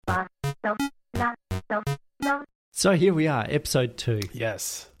So here we are, episode 2.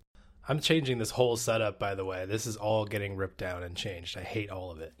 Yes. I'm changing this whole setup, by the way. This is all getting ripped down and changed. I hate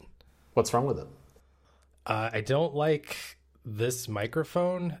all of it. What's wrong with it? I don't like this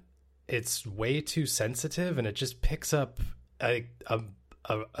microphone. It's way too sensitive, and it just picks up a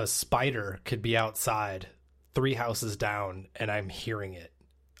spider could be outside 3 houses down, and I'm hearing it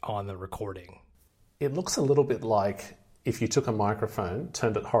on the recording. It looks a little bit like if you took a microphone,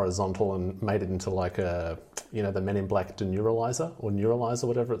 turned it horizontal and made it into like the Men in Black deneuralizer or neuralizer,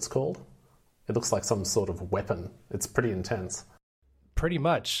 whatever it's called. It looks like some sort of weapon. It's pretty intense. Pretty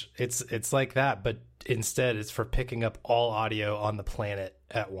much. It's like that, but instead it's for picking up all audio on the planet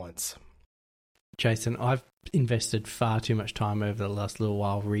at once. Jason, I've invested far too much time over the last little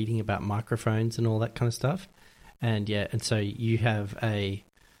while reading about microphones and all that kind of stuff. And so you have a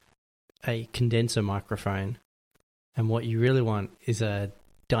condenser microphone, and what you really want is a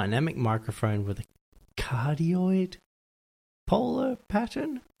dynamic microphone with a cardioid polar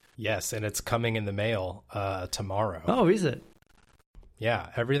pattern. Yes, and it's coming in the mail tomorrow. Oh, is it?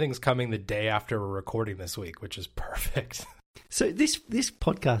 Yeah, everything's coming the day after we're recording this week, which is perfect. So this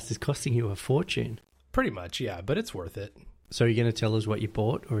podcast is costing you a fortune. Pretty much, yeah, but it's worth it. So you're going to tell us what you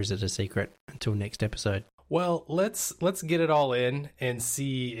bought, or is it a secret until next episode? Well, let's get it all in and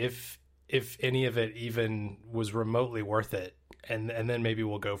see if any of it even was remotely worth it, and then maybe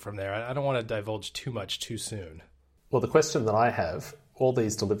we'll go from there. I don't want to divulge too much too soon. Well, the question that I have, all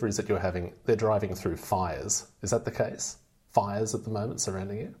these deliveries that you're having, they're driving through fires. Is that the case? Fires at the moment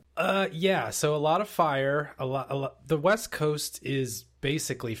surrounding you? Yeah, so a lot of fire. A lot. The West Coast is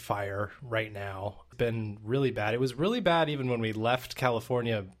basically fire right now. It's been really bad. It was really bad even when we left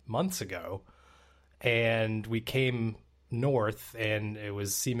California months ago, and we came north and it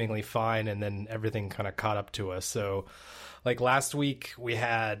was seemingly fine, and then everything kind of caught up to us. So like last week we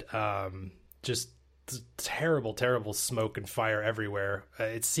had just terrible smoke and fire everywhere.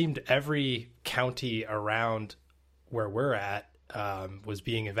 It seemed every county around where we're at was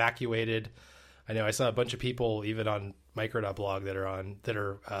being evacuated. I know I saw a bunch of people even on Micro.blog that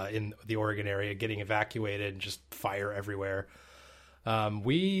are in the Oregon area getting evacuated, and just fire everywhere.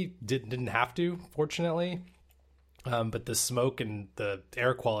 We didn't have to, fortunately. But the smoke and the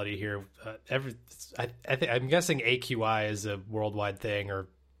air quality here, I'm guessing AQI is a worldwide thing, or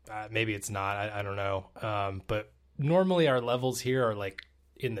maybe it's not. I don't know. But normally our levels here are like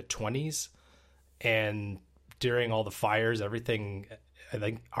in the 20s, and during all the fires, everything, I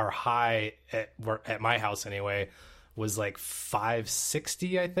think our high at my house anyway was like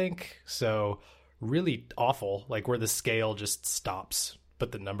 560, I think. So really awful, like where the scale just stops,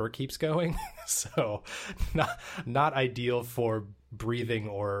 but the number keeps going. So not ideal for breathing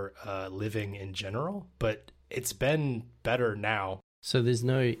or living in general, but it's been better now. So there's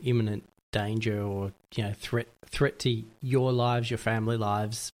no imminent danger or threat to your lives, your family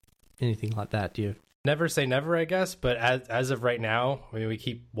lives, anything like that, do you? Never say never, I guess, but as of right now, I mean, we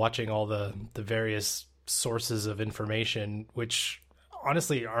keep watching all the various sources of information, which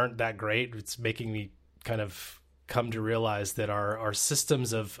honestly aren't that great. It's making me kind of come to realize that our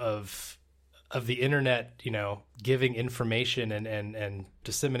systems of the internet, giving information and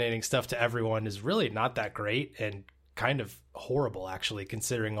disseminating stuff to everyone is really not that great, and kind of horrible, actually,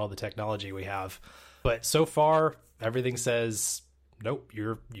 considering all the technology we have. But so far, everything says, nope,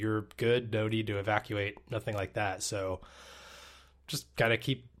 you're good, no need to evacuate, nothing like that. So just gotta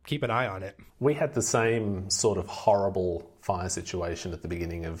keep an eye on it. We had the same sort of horrible fire situation at the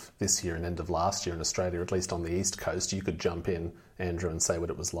beginning of this year and end of last year in Australia, at least on the East Coast. You could jump in, Andrew, and say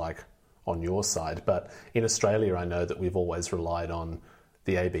what it was like on your side. But in Australia, I know that we've always relied on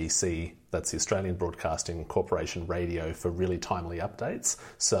the ABC, that's the Australian Broadcasting Corporation radio, for really timely updates.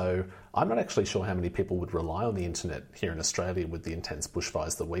 So I'm not actually sure how many people would rely on the internet here in Australia with the intense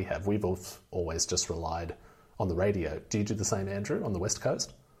bushfires that we have. We've always just relied on the radio. Do you do the same, Andrew, on the West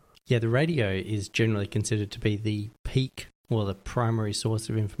Coast? Yeah, the radio is generally considered to be the peak or the primary source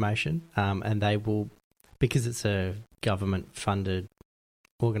of information, and they will, because it's a government-funded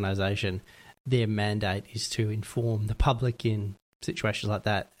organisation, their mandate is to inform the public in situations like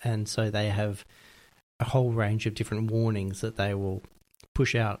that, and so they have a whole range of different warnings that they will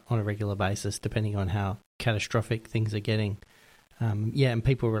push out on a regular basis depending on how catastrophic things are getting. And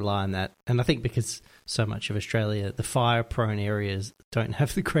people rely on that. And I think because so much of Australia, the fire-prone areas don't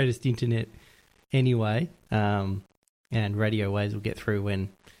have the greatest internet anyway, and radio waves will get through when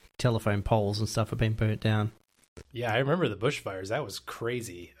telephone poles and stuff have been burnt down. Yeah, I remember the bushfires. That was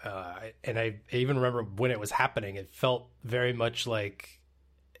crazy. And I even remember when it was happening, it felt very much like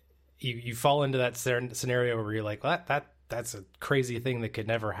you fall into that scenario where you're like, well, that's a crazy thing that could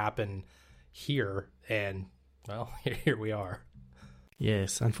never happen here. And well, here we are.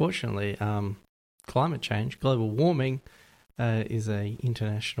 Yes, unfortunately, climate change, global warming, is a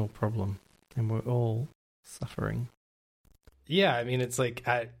international problem, and we're all suffering. Yeah, I mean, it's like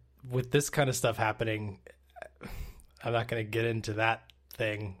with this kind of stuff happening, I'm not going to get into that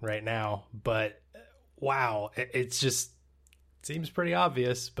thing right now, but wow, it's just seems pretty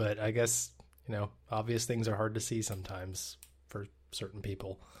obvious. But I guess, obvious things are hard to see sometimes for certain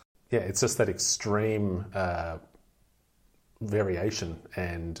people. Yeah, it's just that extreme variation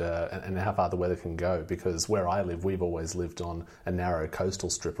and how far the weather can go, because where I live, we've always lived on a narrow coastal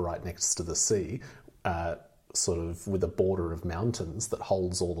strip right next to the sea, sort of with a border of mountains that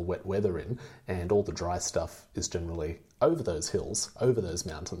holds all the wet weather in, and all the dry stuff is generally over those hills, over those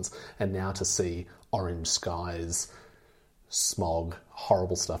mountains. And now to see orange skies, smog,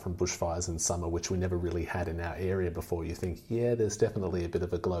 horrible stuff from bushfires in summer, which we never really had in our area before, you think, yeah, there's definitely a bit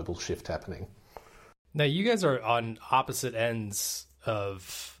of a global shift happening. Now, you guys are on opposite ends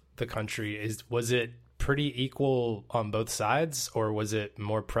of the country. Was it pretty equal on both sides, or was it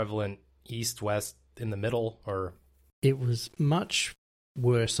more prevalent east, west, in the middle? Or it was much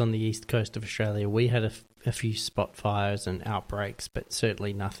worse on the east coast of Australia. We had a few spot fires and outbreaks, but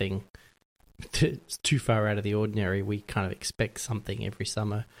certainly nothing too far out of the ordinary. We kind of expect something every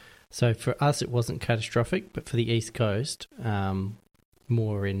summer. So for us, it wasn't catastrophic, but for the east coast,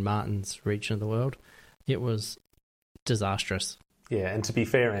 more in Martin's region of the world, it was disastrous. Yeah, and to be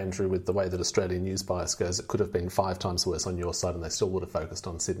fair, Andrew, with the way that Australian news bias goes, it could have been 5 times worse on your side and they still would have focused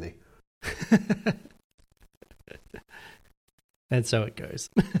on Sydney. And so it goes.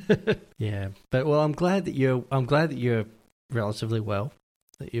 Yeah, but well, I'm glad that you're relatively well,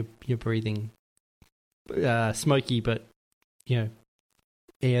 that you're breathing smoky, but air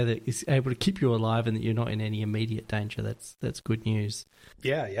that is able to keep you alive, and that you're not in any immediate danger. That's good news.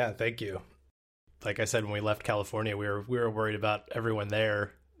 Yeah, thank you. Like I said, when we left California, we were worried about everyone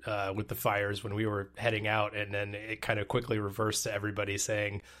there with the fires when we were heading out, and then it kind of quickly reversed to everybody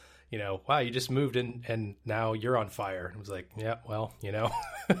saying, wow, you just moved in and now you're on fire. And I was like, yeah, well,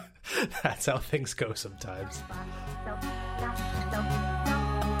 that's how things go sometimes.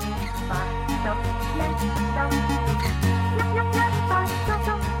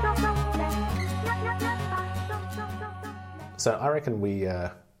 So I reckon we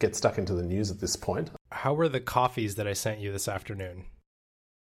get stuck into the news at this point. How were the coffees that I sent you this afternoon?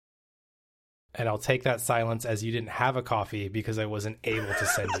 And I'll take that silence as you didn't have a coffee because I wasn't able to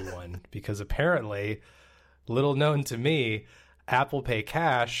send you one. Because apparently, little known to me, Apple Pay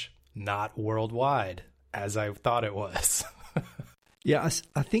Cash, not worldwide, as I thought it was. Yeah,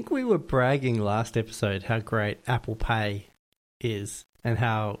 I think we were bragging last episode how great Apple Pay is, and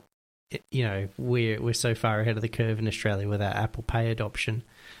how we're so far ahead of the curve in Australia with our Apple Pay adoption.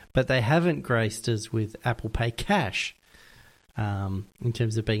 But they haven't graced us with Apple Pay Cash. In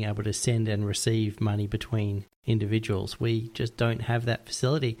terms of being able to send and receive money between individuals. We just don't have that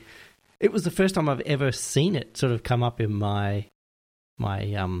facility. It was the first time I've ever seen it sort of come up in my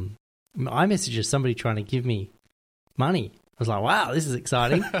iMessages, somebody trying to give me money. I was like, wow, this is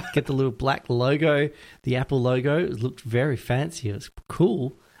exciting. Get the little black logo, the Apple logo. It looked very fancy. It was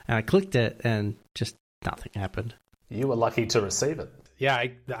cool. And I clicked it and just nothing happened. You were lucky to receive it. Yeah,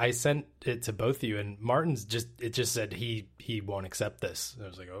 I sent it to both of you, and Martin's just said he won't accept this. And I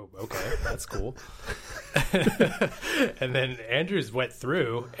was like, oh, okay, that's cool. And then Andrew's went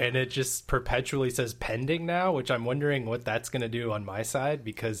through, and it just perpetually says pending now, which I'm wondering what that's going to do on my side,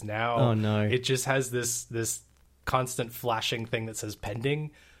 because now it just has this constant flashing thing that says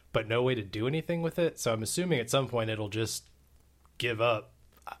pending, but no way to do anything with it. So I'm assuming at some point it'll just give up.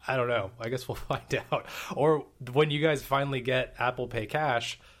 I don't know. I guess we'll find out. Or when you guys finally get Apple Pay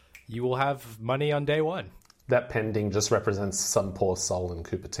Cash, you will have money on day one. That pending just represents some poor soul in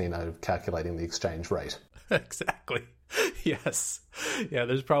Cupertino calculating the exchange rate. Exactly. Yes. Yeah,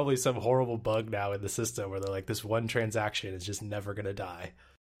 there's probably some horrible bug now in the system where they're like, this one transaction is just never going to die.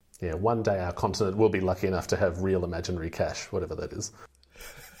 Yeah, one day our continent will be lucky enough to have real imaginary cash, whatever that is.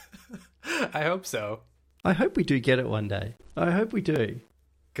 I hope so. I hope we do get it one day. I hope we do.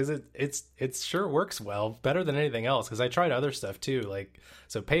 Because it sure works well, better than anything else. Because I tried other stuff too,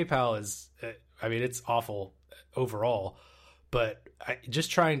 so PayPal is, it's awful overall, but just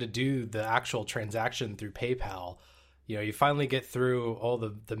trying to do the actual transaction through PayPal, you finally get through all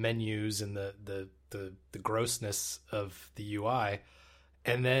the menus and the grossness of the UI,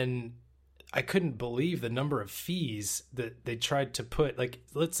 and then I couldn't believe the number of fees that they tried to put. Like,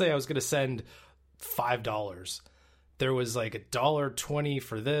 let's say I was going to send $5. There was like $1.20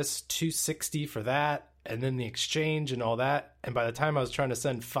 for this, $2.60 for that, and then the exchange and all that. And by the time I was trying to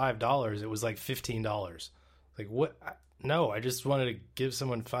send $5, it was like $15. Like, what? No, I just wanted to give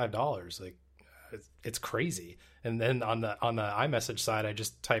someone $5. Like, it's crazy. And then on the iMessage side, I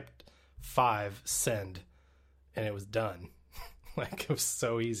just typed 5 send, and it was done. Like, it was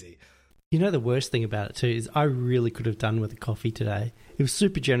so easy. You know, the worst thing about it too is I really could have done with a coffee today. It was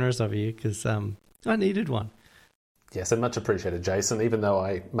super generous of you because I needed one. Yes, and much appreciated, Jason, even though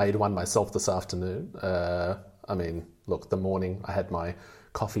I made one myself this afternoon. I mean, look, the morning I had my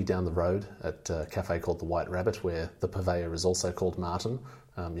coffee down the road at a cafe called The White Rabbit, where the purveyor is also called Martin.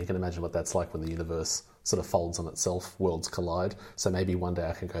 You can imagine what that's like when the universe sort of folds on itself, worlds collide. So maybe one day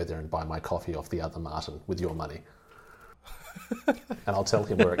I can go there and buy my coffee off the other Martin with your money. And I'll tell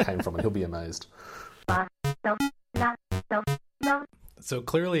him where it came from and he'll be amazed. So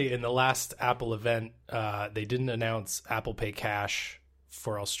clearly in the last Apple event, they didn't announce Apple Pay Cash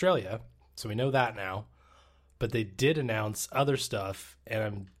for Australia. So we know that now. But they did announce other stuff. And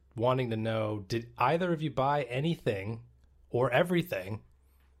I'm wanting to know, did either of you buy anything or everything?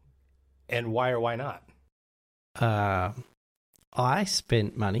 And why or why not? I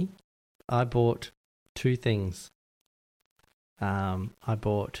spent money. I bought 2 things. I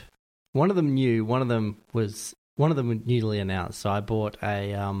bought one of them new, one of them was newly announced. So I bought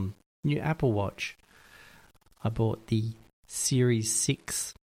a new Apple Watch. I bought the Series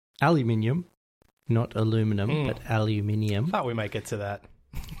 6 aluminium, not aluminum, but aluminium. Thought we might get to that.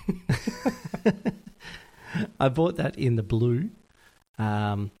 I bought that in the blue,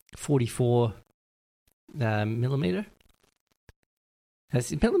 44 millimeter.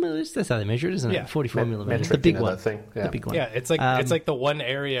 Millimeters, that's how they measure it, isn't it? Yeah. 44 millimeters. Metric, the big one. that thing. Yeah. The big one. Yeah, it's like the one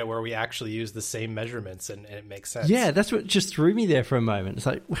area where we actually use the same measurements and it makes sense. Yeah, that's what just threw me there for a moment. It's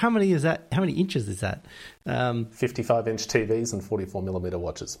like, how many is that? How many inches is that? 55-inch TVs and 44mm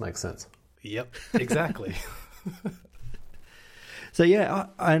watches. Makes sense. Yep, exactly. So yeah,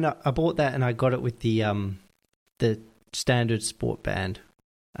 I bought that and I got it with the standard sport band,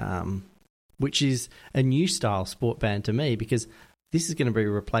 which is a new style sport band to me because this is going to be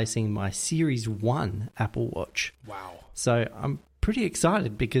replacing my Series 1 Apple Watch. Wow. So I'm pretty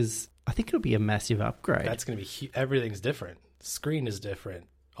excited because I think it'll be a massive upgrade. That's going to be everything's different. The screen is different.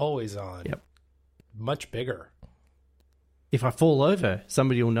 Always on. Yep. Much bigger. If I fall over,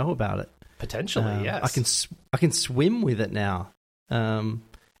 somebody will know about it. Potentially, yes. I can swim with it now.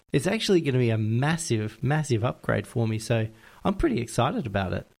 It's actually going to be a massive, massive upgrade for me. So I'm pretty excited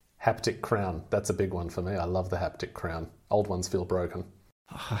about it. Haptic crown. That's a big one for me. I love the haptic crown. Old ones feel broken.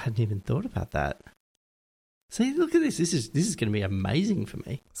 Oh, I hadn't even thought about that. See, look at this. This is going to be amazing for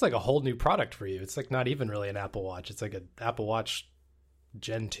me. It's like a whole new product for you. It's like not even really an Apple Watch. It's like an Apple Watch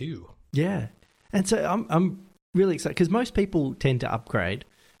Gen 2. Yeah. And so I'm really excited because most people tend to upgrade.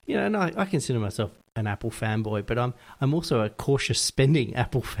 You know, and I consider myself an Apple fanboy, but I'm also a cautious spending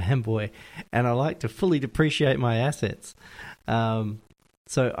Apple fanboy, and I like to fully depreciate my assets.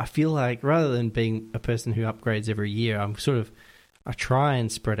 So I feel like rather than being a person who upgrades every year, I try and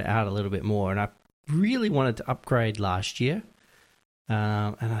spread it out a little bit more. And I really wanted to upgrade last year,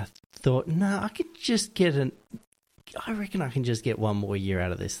 and I thought, I could just I reckon I can just get one more year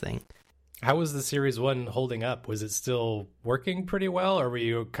out of this thing. How was the Series 1 holding up? Was it still working pretty well, or were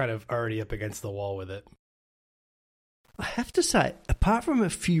you kind of already up against the wall with it? I have to say, apart from a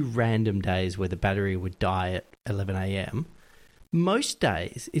few random days where the battery would die at 11 a.m., most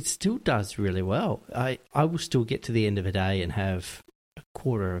days it still does really well. I will still get to the end of a day and have a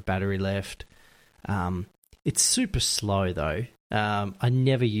quarter of battery left. It's super slow though. I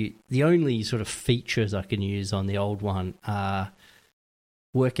never use the only sort of features I can use on the old one are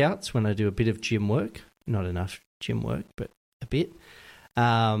workouts when I do a bit of gym work. Not enough gym work, but a bit.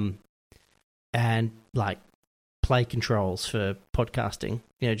 And like play controls for podcasting.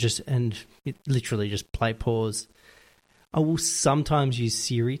 You know, literally just play pause. I will sometimes use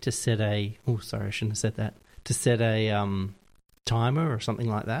Siri to set I shouldn't have said that. To set a timer or something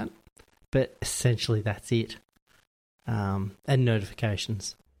like that. But essentially that's it. And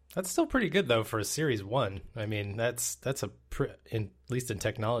notifications. That's still pretty good though for a Series 1. I mean, that's at least in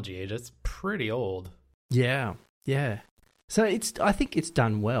technology age, it's pretty old. Yeah. So I think it's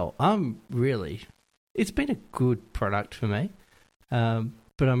done well. It's been a good product for me.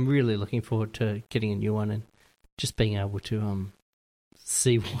 But I'm really looking forward to getting a new one and just being able to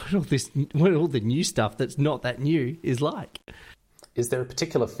see what all the new stuff that's not that new is like. Is there a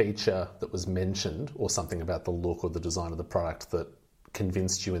particular feature that was mentioned or something about the look or the design of the product that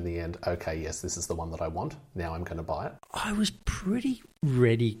convinced you in the end, okay, yes, this is the one that I want, now I'm going to buy it? I was pretty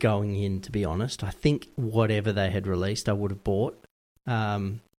ready going in, to be honest. I think whatever they had released I would have bought.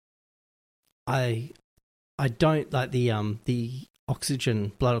 I I don't like the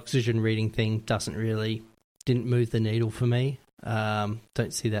blood oxygen reading thing didn't move the needle for me.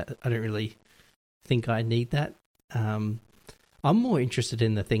 Don't see that. I don't really think I need that. I'm more interested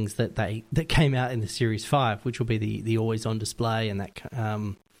in the things that came out in the Series 5, which will be the always on display and that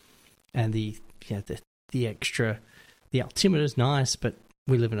and the extra. The altimeter's nice, but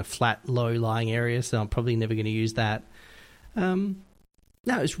we live in a flat, low lying area, so I'm probably never going to use that. No,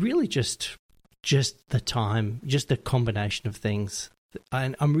 it's really just the time, just the combination of things.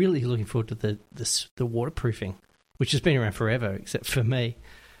 And I'm really looking forward to the waterproofing, which has been around forever, except for me.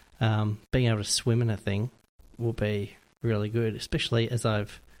 Being able to swim in a thing will be really good, especially as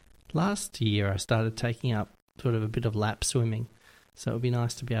last year I started taking up sort of a bit of lap swimming. So it would be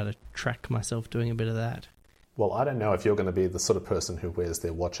nice to be able to track myself doing a bit of that. Well, I don't know if you're going to be the sort of person who wears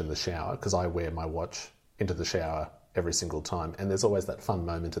their watch in the shower, because I wear my watch into the shower every single time. And there's always that fun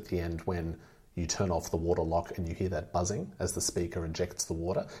moment at the end when you turn off the water lock and you hear that buzzing as the speaker ejects the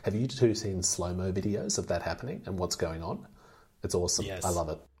water. Have you two seen slow-mo videos of that happening and what's going on? It's awesome. Yes. I love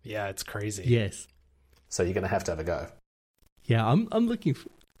it. Yeah, it's crazy. Yes. So you're going to have a go. Yeah, I'm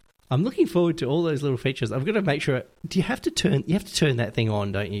looking forward to all those little features. I've got to make sure. You have to turn that thing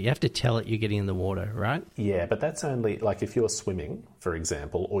on, don't you? You have to tell it you're getting in the water, right? Yeah, but that's only like if you're swimming, for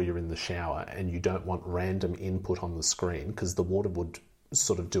example, or you're in the shower and you don't want random input on the screen, because the water would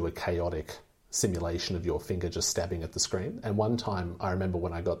sort of do a chaotic simulation of your finger just stabbing at the screen. And one time I remember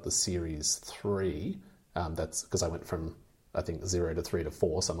when I got the Series 3, that's because I went from, I think, 0 to 3 to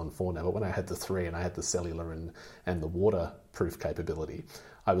 4, so I'm on 4 now, but when I had the 3 and I had the cellular and the waterproof capability,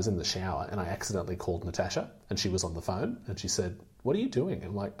 I was in the shower and I accidentally called Natasha and she was on the phone and she said, "What are you doing?"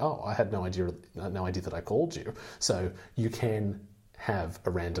 I'm like, "Oh, I had no idea that I called you." So you can have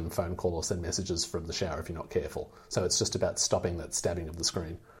a random phone call or send messages from the shower if you're not careful. So it's just about stopping that stabbing of the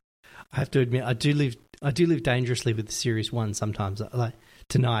screen. I have to admit, I do live dangerously with the Series 1 sometimes. Like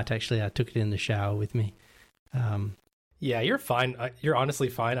tonight, actually, I took it in the shower with me. Yeah, you're fine. You're honestly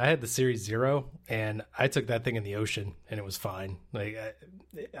fine. I had the Series 0, and I took that thing in the ocean, and it was fine. Like,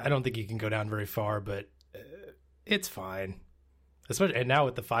 I don't think you can go down very far, but it's fine. Especially, and now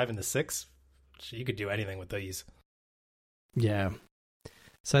with the 5 and the 6, you could do anything with these. Yeah.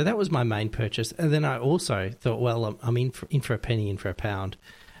 So that was my main purchase, and then I also thought, well, I'm in for a penny, in for a pound.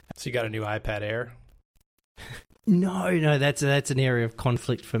 So you got a new iPad Air? No, that's an area of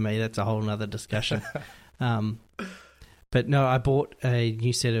conflict for me. That's a whole nother discussion. But no, I bought a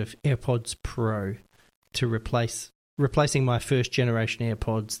new set of AirPods Pro to replacing my first generation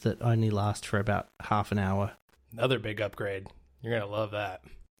AirPods that only last for about half an hour. Another big upgrade. You're going to love that.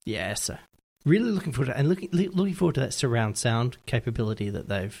 Yeah, so really looking forward to it, and looking forward to that surround sound capability that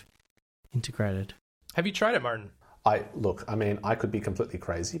they've integrated. Have you tried it, Martin? I could be completely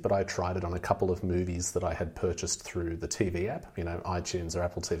crazy, but I tried it on a couple of movies that I had purchased through the TV app, iTunes or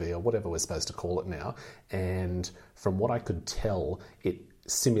Apple TV or whatever we're supposed to call it now. And from what I could tell, it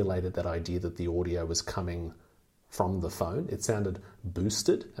simulated that idea that the audio was coming from the phone. It sounded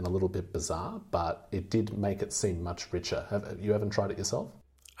boosted and a little bit bizarre, but it did make it seem much richer. You haven't tried it yourself?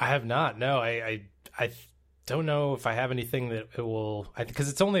 I have not. No, I don't know if I have anything that it will, because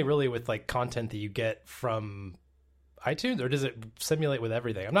it's only really with like content that you get from iTunes, or does it simulate with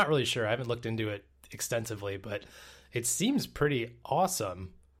everything? I'm not really sure. I haven't looked into it extensively, but it seems pretty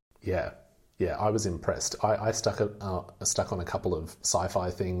awesome. Yeah, I was impressed. I stuck on a couple of sci-fi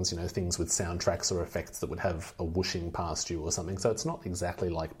things, things with soundtracks or effects that would have a whooshing past you or something. So it's not exactly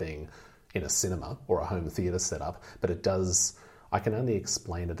like being in a cinema or a home theatre setup, but it does. I can only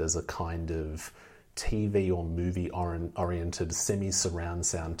explain it as a kind of TV or movie-oriented semi-surround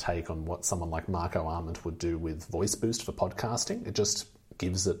sound take on what someone like Marco Arment would do with Voice Boost for podcasting. It just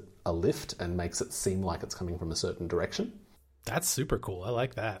gives it a lift and makes it seem like it's coming from a certain direction. That's super cool. I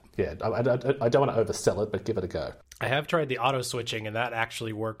like that. Yeah, I don't want to oversell it, but give it a go. I have tried the auto switching, and that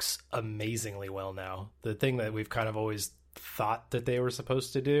actually works amazingly well now. The thing that we've kind of always thought that they were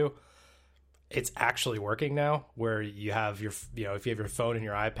supposed to do, it's actually working now, where you have if you have your phone and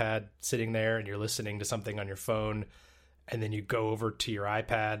your iPad sitting there and you're listening to something on your phone, and then you go over to your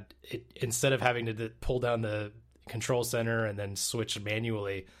iPad, instead of having to pull down the control center and then switch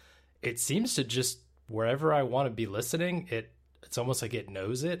manually, it seems to just, wherever I want to be listening, it's almost like it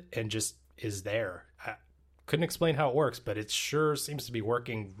knows it and just is there. I couldn't explain how it works, but it sure seems to be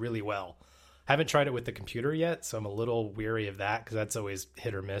working really well. Haven't tried it with the computer yet, so I'm a little weary of that, because that's always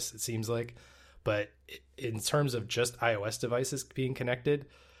hit or miss, it seems like. But in terms of just iOS devices being connected,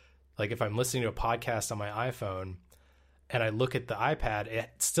 like if I'm listening to a podcast on my iPhone and I look at the iPad, it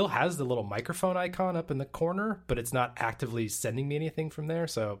still has the little microphone icon up in the corner, but it's not actively sending me anything from there.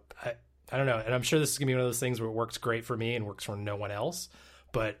 So I don't know. And I'm sure this is going to be one of those things where it works great for me and works for no one else.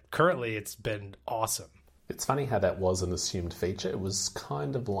 But currently, it's been awesome. It's funny how that was an assumed feature. It was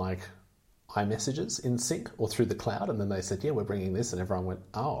kind of like iMessages in sync or through the cloud. And then they said, yeah, we're bringing this. And everyone went,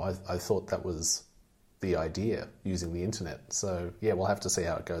 oh, I thought that was the idea, using the internet. So, yeah, we'll have to see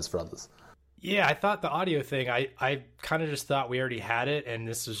how it goes for others. Yeah, I thought the audio thing, I kind of just thought we already had it, and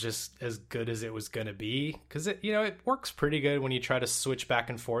this was just as good as it was going to be. Because, it works pretty good when you try to switch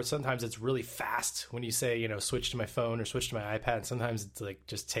back and forth. Sometimes it's really fast when you say, switch to my phone or switch to my iPad. And sometimes it's like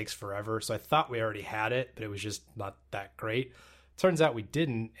just takes forever. So I thought we already had it, but it was just not that great. Turns out we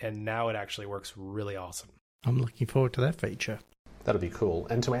didn't, and now it actually works really awesome. I'm looking forward to that feature. That'll be cool.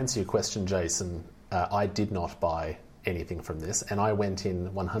 And to answer your question, Jason, I did not buy anything from this, and I went in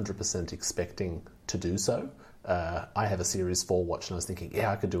 100% expecting to do so. I have a Series 4 watch, and I was thinking,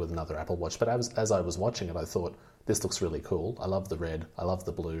 yeah, I could do with another Apple Watch. But as I was watching it, I thought, this looks really cool. I love the red, I love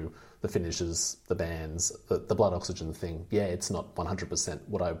the blue, the finishes, the bands, the blood oxygen thing. Yeah, it's not 100%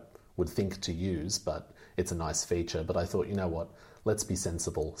 what I would think to use, but it's a nice feature. But I thought, you know what, let's be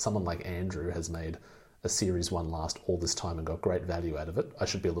sensible. Someone like Andrew has made a Series 1 last all this time and got great value out of it. I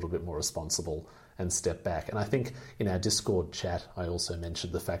should be a little bit more responsible and step back. And I think in our Discord chat, I also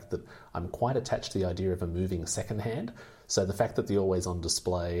mentioned the fact that I'm quite attached to the idea of a moving second hand. So the fact that the always on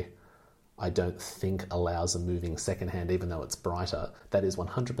display, I don't think allows a moving second hand, even though it's brighter, that is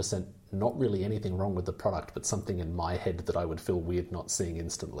 100% not really anything wrong with the product, but something in my head that I would feel weird not seeing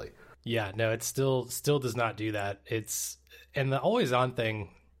instantly. Yeah, no, it still does not do that. And the always on thing,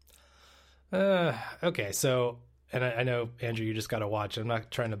 okay, so, and I know, Andrew, you just got to watch. I'm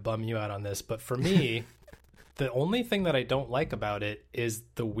not trying to bum you out on this, but for me, the only thing that I don't like about it is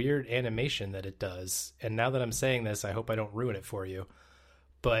the weird animation that it does. And now that I'm saying this, I hope I don't ruin it for you.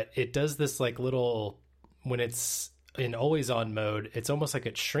 But it does this like little, when it's in always on mode, it's almost like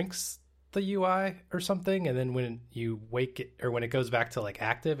it shrinks the UI or something. And then when you wake it, or when it goes back to like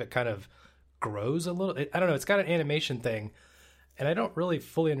active, it kind of grows a little. I don't know. It's got an animation thing. And I don't really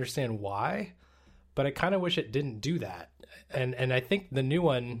fully understand why, but I kind of wish it didn't do that. And I think the new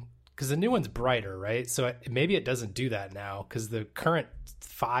one, because the new one's brighter, right? So maybe it doesn't do that now, because the current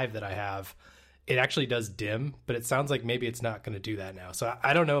 5 that I have, it actually does dim, but it sounds like maybe it's not going to do that now. So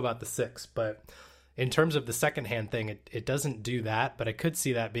I don't know about the 6, but in terms of the secondhand thing, it doesn't do that, but I could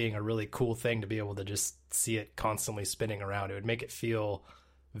see that being a really cool thing to be able to just see it constantly spinning around. It would make it feel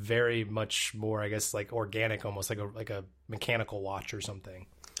very much more, I guess, like organic, almost like a mechanical watch or something.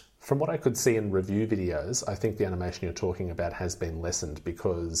 From what I could see in review videos, I think the animation you're talking about has been lessened,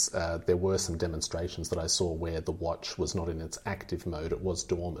 because there were some demonstrations that I saw where the watch was not in its active mode, it was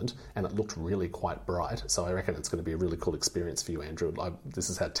dormant, and it looked really quite bright. So I reckon it's going to be a really cool experience for you, Andrew. This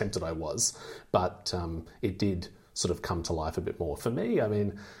is how tempted I was, but it did sort of come to life a bit more. For me, I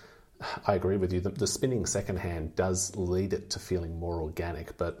mean, I agree with you. The spinning second hand does lead it to feeling more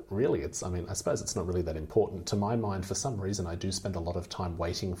organic, but really I suppose it's not really that important. To my mind, for some reason, I do spend a lot of time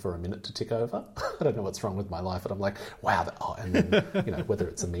waiting for a minute to tick over. I don't know what's wrong with my life, but I'm like, wow. And then, whether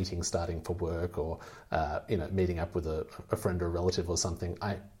it's a meeting starting for work or, meeting up with a friend or a relative or something,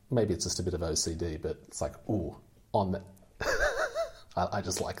 maybe it's just a bit of OCD, but it's like, ooh, on that. I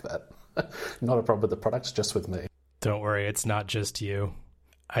just like that. Not a problem with the product, just with me. Don't worry, it's not just you.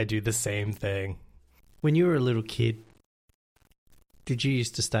 I do the same thing. When you were a little kid, did you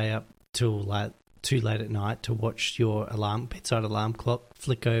used to stay up too late at night to watch your bedside alarm clock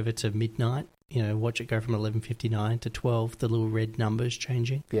flick over to midnight? Watch it go from 11:59 to 12, the little red numbers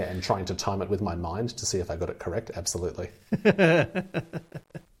changing? Yeah, and trying to time it with my mind to see if I got it correct. Absolutely.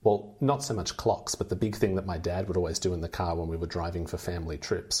 Well, not so much clocks, but the big thing that my dad would always do in the car when we were driving for family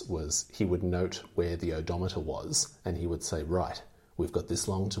trips was he would note where the odometer was, and he would say, right, we've got this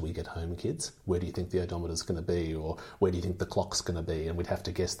long till we get home, kids. Where do you think the odometer's going to be? Or where do you think the clock's going to be? And we'd have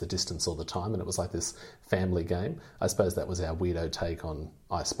to guess the distance all the time. And it was like this family game. I suppose that was our weirdo take on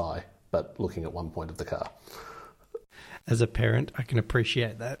I Spy, but looking at one point of the car. As a parent, I can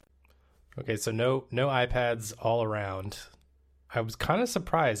appreciate that. Okay, so no iPads all around. I was kind of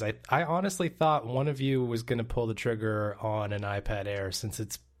surprised. I honestly thought one of you was going to pull the trigger on an iPad Air, since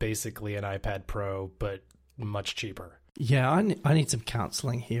it's basically an iPad Pro, but much cheaper. Yeah, I need some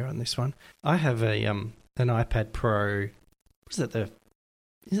counselling here on this one. I have an iPad Pro. Is it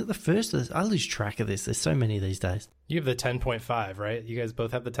the first? I lose track of this. There's so many these days. You have the 10.5, right? You guys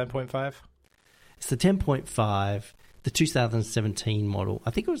both have the 10.5? It's the 10.5, the 2017 model.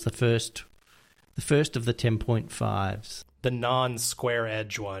 I think it was the first of the 10.5s. The non-square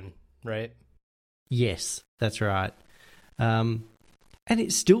edge one, right? Yes, that's right. And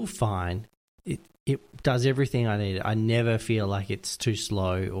it's still fine. it does everything I need. I never feel like it's too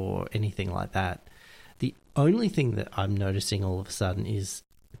slow or anything like that. The only thing that I'm noticing all of a sudden is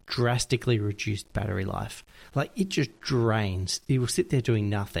drastically reduced battery life. Like, it just drains. You will sit there doing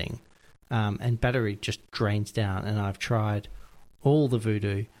nothing, and battery just drains down. And I've tried all the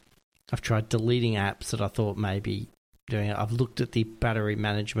voodoo. I've tried deleting apps that I thought maybe doing it. I've looked at the battery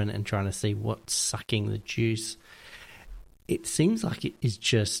management and trying to see what's sucking the juice. It seems like it is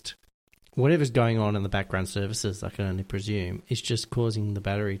just whatever's going on in the background services, I can only presume, is just causing the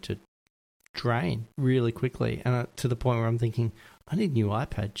battery to drain really quickly. And to the point where I'm thinking, I need a new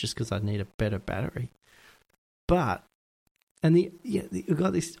iPad just because I need a better battery. But, and you've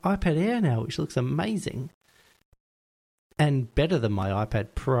got this iPad Air now, which looks amazing and better than my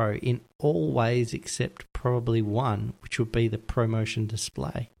iPad Pro in all ways except probably one, which would be the ProMotion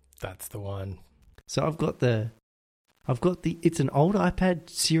display. That's the one. So I've got the, it's an old iPad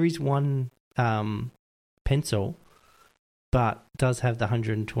Series 1 pencil, but does have the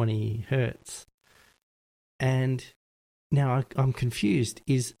 120 hertz. And now I'm confused.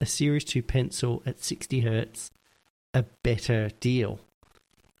 Is a Series 2 pencil at 60 hertz a better deal?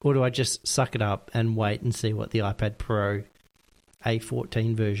 Or do I just suck it up and wait and see what the iPad Pro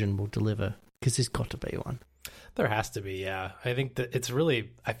A14 version will deliver? Because there's got to be one. There has to be, yeah. I think that it's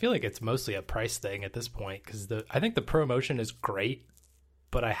really, I feel like it's mostly a price thing at this point, because I think the ProMotion is great,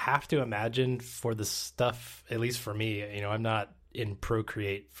 but I have to imagine for the stuff, at least for me, I'm not in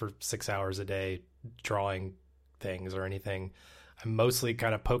Procreate for 6 hours a day drawing things or anything. I'm mostly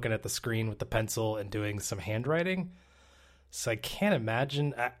kind of poking at the screen with the pencil and doing some handwriting. So I can't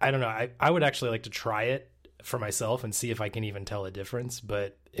imagine. I don't know. I would actually like to try it for myself and see if I can even tell a difference.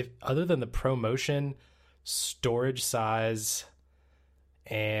 But if other than the ProMotion, storage size,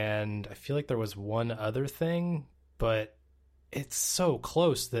 and I feel like there was one other thing, but it's so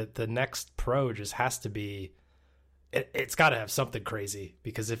close that the next Pro just has to be, it's got to have something crazy,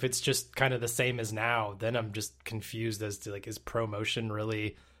 because if it's just kind of the same as now, then I'm just confused as to, like, is ProMotion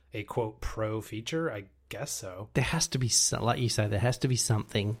really a quote pro feature? I guess so. There has to be, like you say, there has to be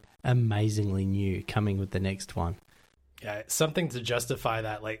something amazingly new coming with the next one. Yeah, something to justify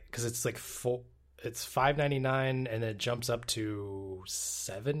that, like, because it's like it's $599 and it jumps up to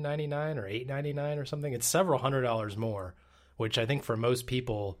 $799 or $899 or something. It's several $100s more, which I think for most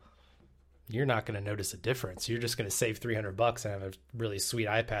people, you're not going to notice a difference. You're just going to save $300 and have a really sweet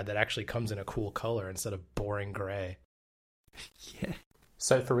iPad that actually comes in a cool color instead of boring gray. Yeah.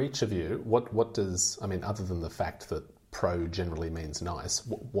 So for each of you, what does, I mean, other than the fact that Pro generally means nice,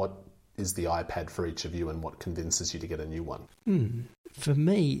 what is the iPad for each of you, and what convinces you to get a new one? For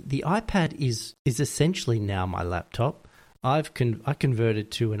me, the iPad is essentially now my laptop. I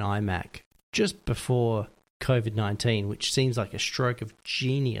converted to an iMac just before COVID-19, which seems like a stroke of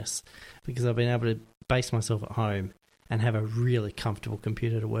genius, because I've been able to base myself at home and have a really comfortable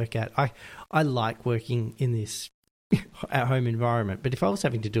computer to work at. I like working in this at-home environment, but if I was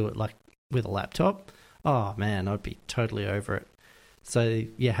having to do it like with a laptop, oh man, I'd be totally over it. So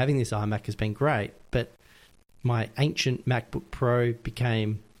yeah, having this iMac has been great, but my ancient MacBook Pro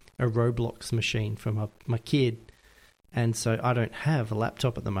became a Roblox machine for my kid, and so I don't have a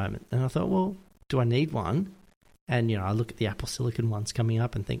laptop at the moment. And I thought, well, do I need one? And I look at the Apple Silicon ones coming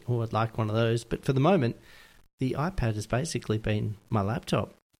up and think, oh, I'd like one of those. But for the moment, the iPad has basically been my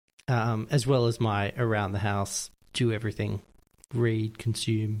laptop, as well as my around the house, do everything, read,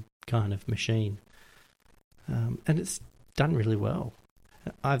 consume kind of machine. And it's done really well.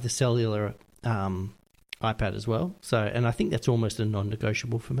 I have the cellular iPad as well. So, and I think that's almost a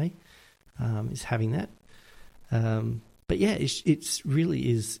non-negotiable for me, is having that. But yeah, it's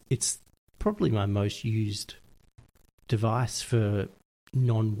probably my most used device for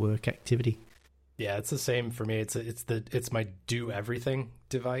non-work activity. Yeah, it's the same for me. It's my do everything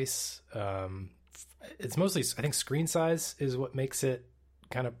device. It's mostly, I think, screen size is what makes it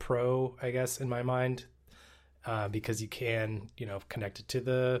kind of pro, I guess, in my mind, because you can, connect it to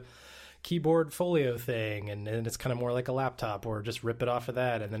the keyboard folio thing, and then it's kind of more like a laptop, or just rip it off of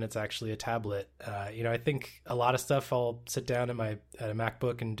that, and then it's actually a tablet. I think a lot of stuff I'll sit down at a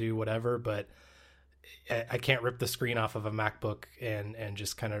MacBook and do whatever, but I can't rip the screen off of a MacBook and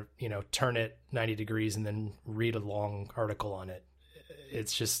just kind of, turn it 90 degrees and then read a long article on it.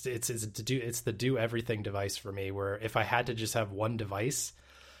 It's just, it's the do everything device for me, where if I had to just have one device,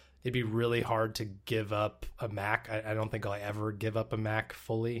 it'd be really hard to give up a Mac. I don't think I'll ever give up a Mac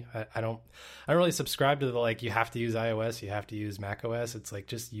fully. I don't really subscribe to the, you have to use iOS, you have to use Mac OS. It's like,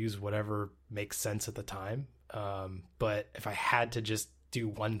 just use whatever makes sense at the time. But if I had to just do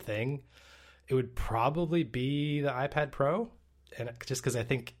one thing, it would probably be the iPad Pro, and just because I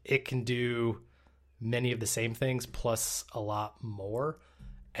think it can do many of the same things plus a lot more.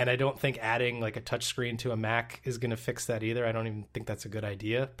 And I don't think adding like a touchscreen to a Mac is going to fix that either. I don't even think that's a good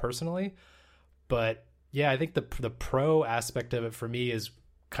idea personally. But yeah, I think the Pro aspect of it for me is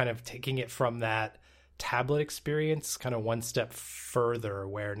kind of taking it from that tablet experience kind of one step further,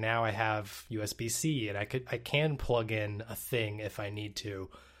 where now I have USB-C and I can plug in a thing if I need to.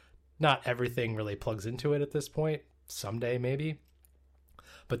 Not everything really plugs into it at this point. Someday maybe.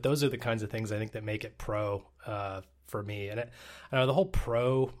 But those are the kinds of things I think that make it Pro for me. And I know the whole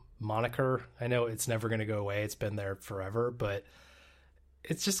Pro moniker, I know it's never going to go away. It's been there forever, but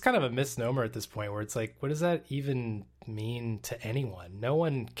it's just kind of a misnomer at this point where it's like, what does that even mean to anyone? No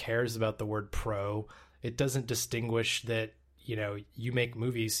one cares about the word Pro. It doesn't distinguish that, you know, you make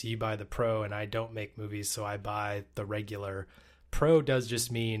movies, so you buy the Pro, and I don't make movies, so I buy the regular. Pro does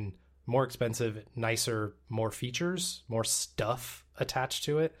just mean more expensive, nicer, more features, more stuff attached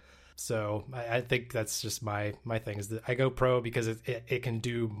to it. So I think that's just my thing, is that I go Pro because it can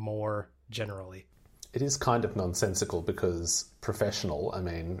do more generally. It is kind of nonsensical because professional, I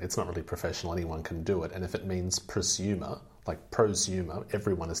mean, it's not really professional, anyone can do it. And if it means prosumer, like prosumer,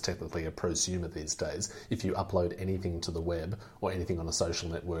 everyone is technically a prosumer these days. If you upload anything to the web or anything on a social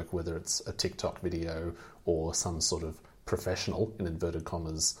network, whether it's a TikTok video or some sort of professional, in inverted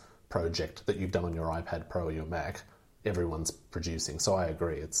commas, project that you've done on your iPad Pro or your Mac, everyone's producing. So I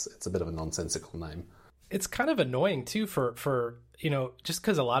agree, it's a bit of a nonsensical name. It's kind of annoying too for you know, just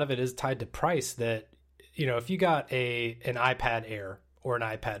because a lot of it is tied to price, that, you know, if you got an iPad Air or an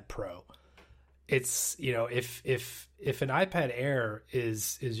iPad Pro, it's, you know, if an iPad Air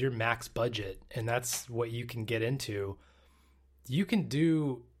is your max budget and that's what you can get into, you can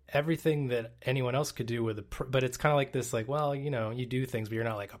do everything that anyone else could do with a Pro. But it's kind of like this, like, well, you know, you do things, but you're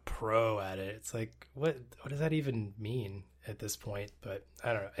not like a pro at it. It's like, what does that even mean at this point? But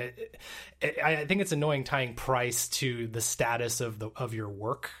I don't know. I think it's annoying tying price to the status of your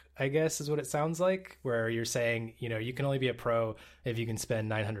work, I guess, is what it sounds like, where you're saying, you know, you can only be a pro if you can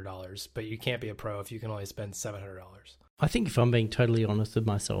spend $900, but you can't be a pro if you can only spend $700. I think if I'm being totally honest with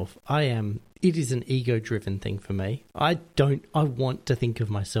myself, it is an ego-driven thing for me. I want to think of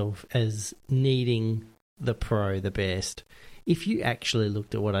myself as needing the Pro the best. If you actually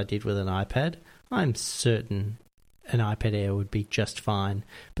looked at what I did with an iPad, I'm certain an iPad Air would be just fine.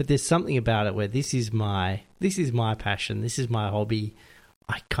 But there's something about it where this is my passion, this is my hobby.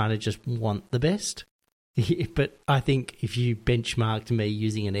 I kind of just want the best. But I think if you benchmarked me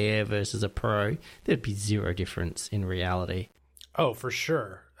using an Air versus a Pro, there'd be zero difference in reality. Oh, for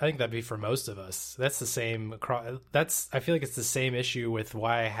sure. I think that'd be for most of us. That's the same. I feel like it's the same issue with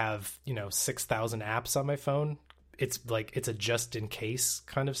why I have, you know, 6,000 apps on my phone. It's like, it's a just in case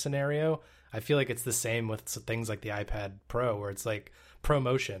kind of scenario. I feel like it's the same with things like the iPad Pro, where it's like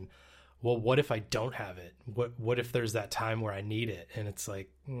ProMotion. Well, what if I don't have it? What if there's that time where I need it? And it's like,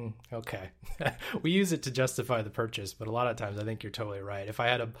 okay. We use it to justify the purchase, but a lot of times I think you're totally right. If I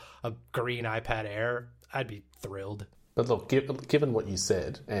had a green iPad Air, I'd be thrilled. But look, given what you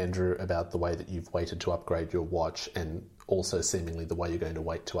said, Andrew, about the way that you've waited to upgrade your watch and also seemingly the way you're going to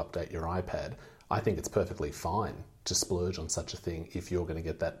wait to update your iPad, I think it's perfectly fine to splurge on such a thing if you're going to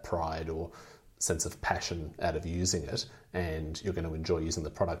get that pride or sense of passion out of using it and you're going to enjoy using the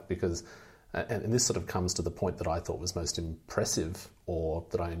product. Because and this sort of comes to the point that I thought was most impressive, or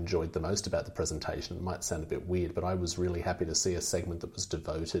that I enjoyed the most about the presentation. It might sound a bit weird, but I was really happy to see a segment that was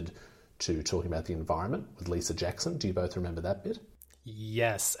devoted to talking about the environment with Lisa Jackson. Do you both remember that bit?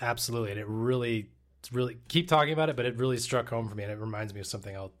 Yes, absolutely. And it really keep talking about it, but it really struck home for me, and it reminds me of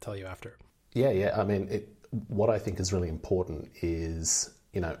something I'll tell you after. Yeah. I mean, what I think is really important is,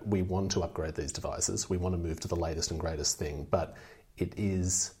 you know, we want to upgrade these devices. We want to move to the latest and greatest thing, but it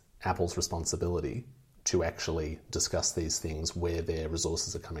is Apple's responsibility to actually discuss these things, where their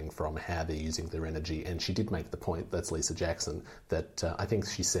resources are coming from, how they're using their energy. And she did make the point, that's Lisa Jackson, that I think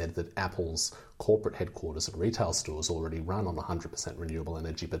she said that Apple's corporate headquarters and retail stores already run on 100% renewable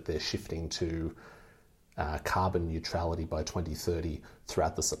energy, but they're shifting to carbon neutrality by 2030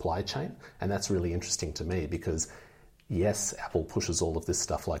 throughout the supply chain. And that's really interesting to me because, yes, Apple pushes all of this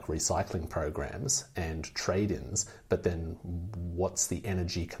stuff like recycling programs and trade-ins, but then what's the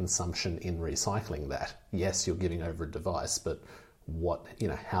energy consumption in recycling that? Yes, you're giving over a device, but what, you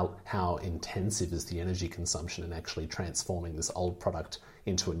know, how intensive is the energy consumption in actually transforming this old product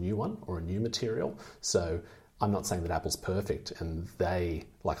into a new one or a new material? So I'm not saying that Apple's perfect, and they,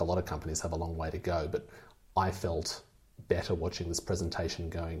 like a lot of companies, have a long way to go, but I felt better watching this presentation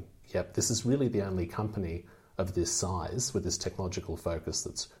going, yep, this is really the only company of this size with this technological focus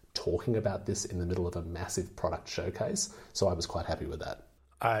that's talking about this in the middle of a massive product showcase. So I was quite happy with that.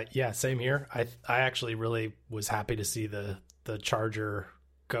 Yeah, same here. I actually really was happy to see the charger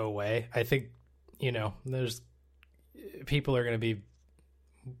go away. I think, there's people are going to be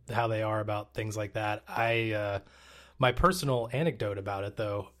how they are about things like that. My personal anecdote about it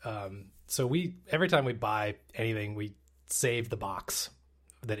though. So every time we buy anything, we save the box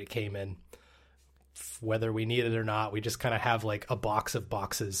that it came in, whether we need it or not. We just kind of have like a box of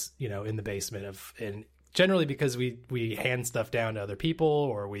boxes, in the basement and generally because we hand stuff down to other people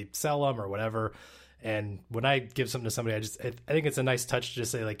or we sell them or whatever. And when I give something to somebody, I think it's a nice touch to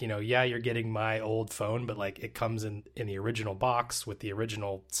just say like, yeah, you're getting my old phone, but like it comes in the original box with the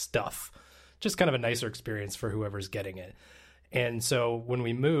original stuff. Just kind of a nicer experience for whoever's getting it. And so when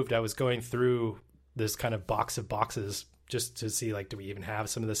we moved, I was going through this kind of box of boxes just to see like, do we even have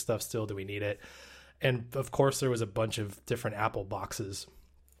some of this stuff still? Do we need it? And of course there was a bunch of different Apple boxes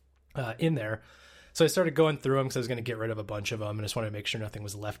in there. So I started going through them because I was going to get rid of a bunch of them and I just wanted to make sure nothing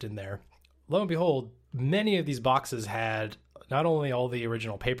was left in there. Lo and behold, many of these boxes had not only all the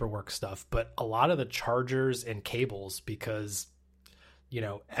original paperwork stuff, but a lot of the chargers and cables because,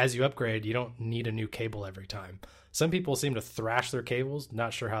 as you upgrade, you don't need a new cable every time. Some people seem to thrash their cables.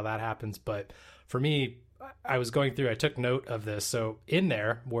 Not sure how that happens, but for me, I was going through, I took note of this. So in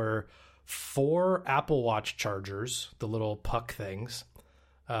there were 4 Apple Watch chargers, the little puck things,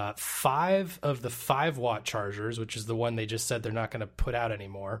 5 of the 5-watt chargers, which is the one they just said they're not going to put out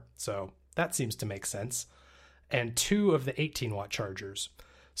anymore. So that seems to make sense. And 2 of the 18-watt chargers.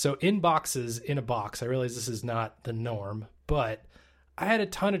 So in a box, I realize this is not the norm, but I had a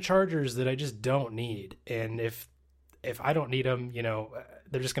ton of chargers that I just don't need. And if I don't need them,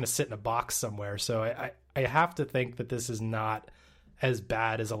 they're just going to sit in a box somewhere. So I have to think that this is not as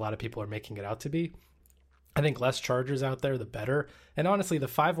bad as a lot of people are making it out to be. I think less chargers out there, the better. And honestly, the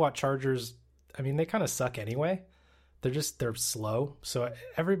 5-watt chargers, they kind of suck anyway. They're slow. So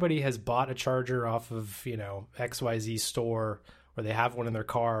everybody has bought a charger off of, XYZ store, or they have one in their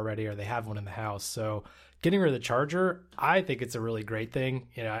car already, or they have one in the house. So getting rid of the charger, I think it's a really great thing.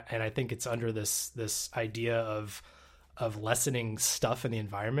 And I think it's under this idea of lessening stuff in the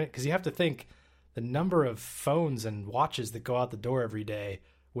environment. Because you have to think the number of phones and watches that go out the door every day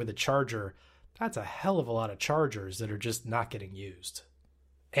with a charger, that's a hell of a lot of chargers that are just not getting used.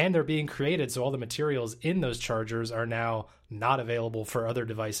 And they're being created so all the materials in those chargers are now not available for other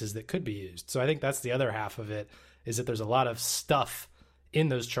devices that could be used. So I think that's the other half of it, is that there's a lot of stuff in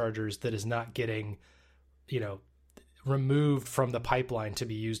those chargers that is not getting, removed from the pipeline to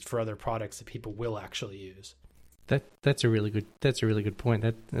be used for other products that people will actually use. That's a really good point.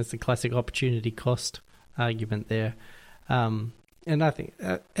 That's the classic opportunity cost argument there. And I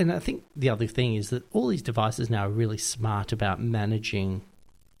think the other thing is that all these devices now are really smart about managing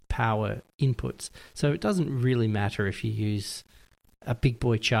power inputs. So it doesn't really matter if you use a big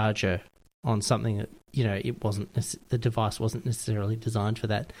boy charger on something that the device wasn't necessarily designed for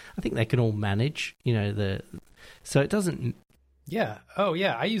that. I think they can all manage. So it doesn't. Yeah. Oh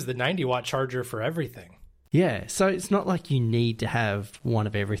yeah. I use the 90-watt charger for everything. Yeah. So it's not like you need to have one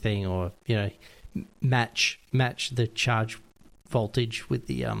of everything, or match the charge voltage with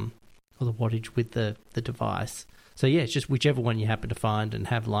the or the wattage with the device. So yeah, it's just whichever one you happen to find and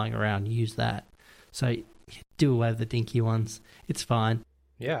have lying around, use that. So do away with the dinky ones. It's fine.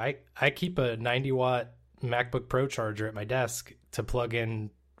 Yeah, I keep a 90-watt MacBook Pro charger at my desk to plug in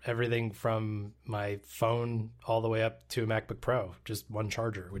everything from my phone all the way up to a MacBook Pro. Just one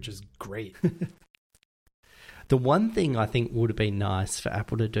charger, which is great. The one thing I think would have been nice for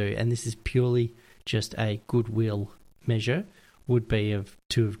Apple to do, and this is purely just a goodwill measure, would be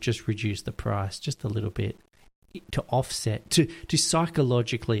to have just reduced the price just a little bit, to offset, to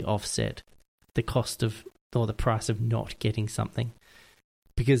psychologically offset the cost of, or the price of not getting something.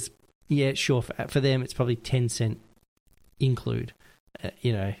 Because, yeah, sure, for them it's probably 10-cent include,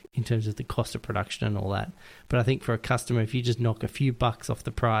 in terms of the cost of production and all that. But I think for a customer, if you just knock a few bucks off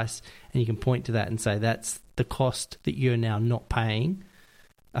the price and you can point to that and say that's the cost that you're now not paying,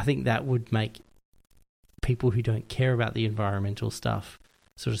 I think that would make people who don't care about the environmental stuff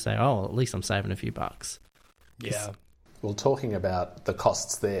sort of say, oh, at least I'm saving a few bucks. Yeah. Well, talking about the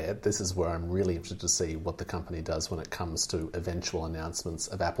costs there, this is where I'm really interested to see what the company does when it comes to eventual announcements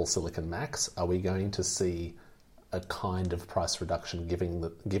of Apple Silicon Macs. Are we going to see a kind of price reduction given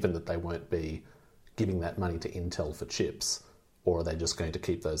that they won't be giving that money to Intel for chips, or are they just going to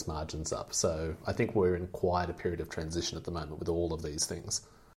keep those margins up? So I think we're in quite a period of transition at the moment with all of these things.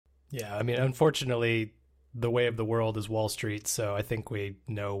 Yeah, unfortunately, the way of the world is Wall Street, so I think we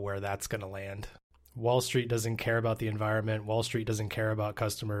know where that's going to land. Wall Street doesn't care about the environment. Wall Street doesn't care about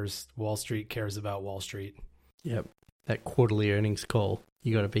customers. Wall Street cares about Wall Street. Yep. That quarterly earnings call,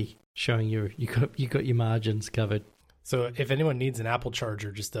 you got to be showing you got your margins covered. So if anyone needs an Apple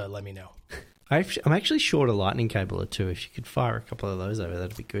charger, just let me know. I'm actually short a lightning cable or two. If you could fire a couple of those over,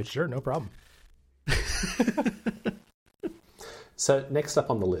 that'd be good. Sure, no problem. So next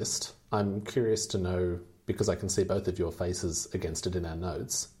up on the list, I'm curious to know, because I can see both of your faces against it in our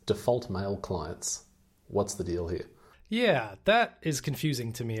notes, default mail clients. What's the deal here? Yeah, that is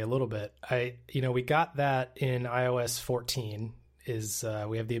confusing to me a little bit. We got that in iOS 14.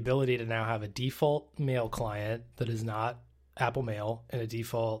 We have the ability to now have a default mail client that is not Apple Mail and a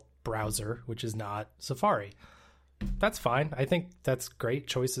default browser, which is not Safari. That's fine. I think that's great.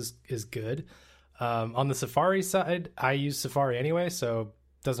 Choice is good. On the Safari side, I use Safari anyway, so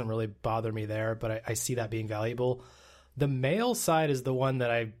it doesn't really bother me there, but I see that being valuable. The mail side is the one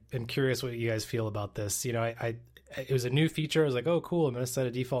that I am curious what you guys feel about this. It was a new feature. I was like, oh, cool, I'm going to set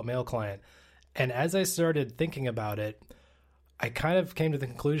a default mail client. And as I started thinking about it, I kind of came to the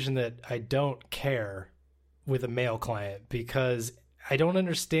conclusion that I don't care with a mail client, because I don't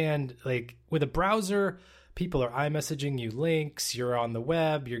understand, like with a browser, people are iMessaging you links, you're on the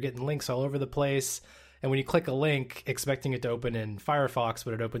web, you're getting links all over the place. And when you click a link expecting it to open in Firefox,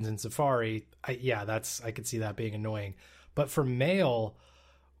 but it opens in Safari, I could see that being annoying. But for mail,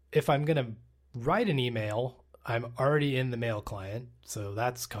 if I'm going to write an email, I'm already in the mail client, so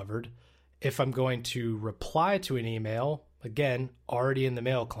that's covered. If I'm going to reply to an email, again, already in the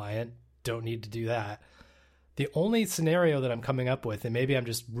mail client, don't need to do that. The only scenario that I'm coming up with, and maybe I'm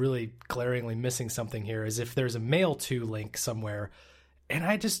just really glaringly missing something here, is if there's a mail to link somewhere. And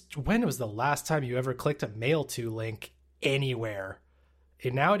when was the last time you ever clicked a mail to link anywhere?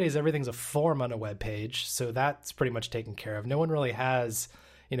 And nowadays, everything's a form on a web page, so that's pretty much taken care of. No one really has,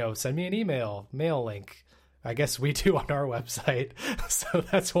 send me an email, mail link. I guess we do on our website. So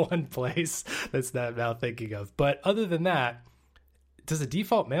that's one place that's not now thinking of. But other than that, does a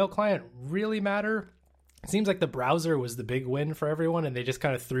default mail client really matter? It seems like the browser was the big win for everyone, and they just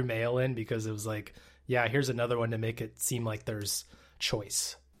kind of threw mail in because it was like, yeah, here's another one to make it seem like there's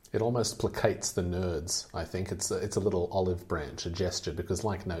choice. It almost placates the nerds, I think. It's a little olive branch, a gesture, because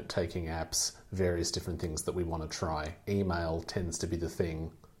like note-taking apps, various different things that we want to try, email tends to be the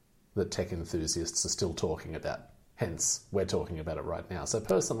thing that tech enthusiasts are still talking about. Hence, we're talking about it right now. So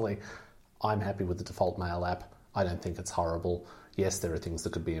personally, I'm happy with the default mail app. I don't think it's horrible. Yes, there are things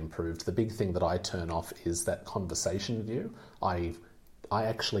that could be improved. The big thing that I turn off is that conversation view. I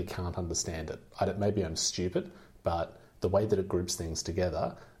actually can't understand it. Maybe I'm stupid, but the way that it groups things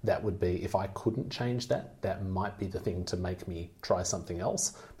together, that would be, if I couldn't change that might be the thing to make me try something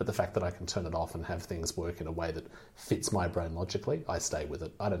else. But the fact that I can turn it off and have things work in a way that fits my brain logically, I stay with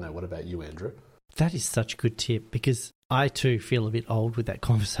it. I don't know. What about you, Andrew? That is such a good tip, because I too feel a bit old with that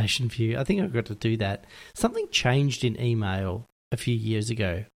conversation view. I think I've got to do that. Something changed in email a few years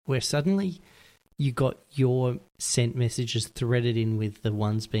ago where suddenly you got your sent messages threaded in with the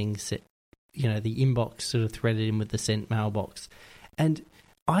ones being set, the inbox sort of threaded in with the sent mailbox. And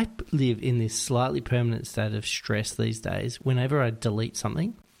I live in this slightly permanent state of stress these days whenever I delete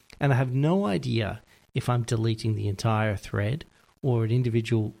something, and I have no idea if I'm deleting the entire thread or an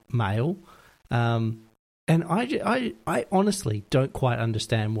individual mail. And I honestly don't quite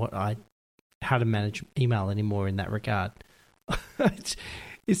understand how to manage email anymore in that regard.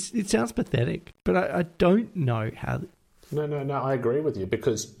 It sounds pathetic, but I don't know how. No, I agree with you,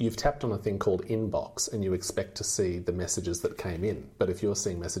 because you've tapped on a thing called inbox and you expect to see the messages that came in. But if you're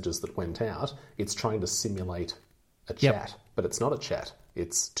seeing messages that went out, it's trying to simulate a chat. Yep. But it's not a chat.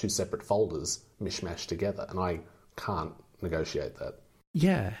 It's two separate folders mishmashed together, and I can't negotiate that.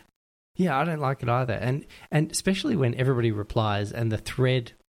 Yeah, I don't like it either. And especially when everybody replies and the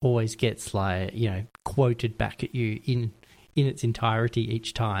thread always gets quoted back at you in its entirety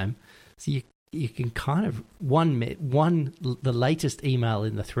each time. So you can kind of the latest email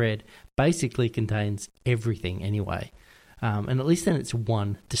in the thread basically contains everything anyway, and at least then it's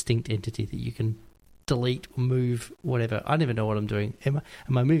one distinct entity that you can delete, move, whatever. I never know what I'm doing. Am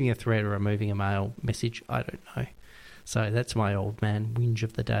I moving a thread or am I moving a mail message? I don't know. So that's my old man whinge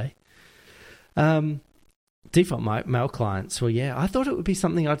of the day. Default mail clients. Well, yeah, I thought it would be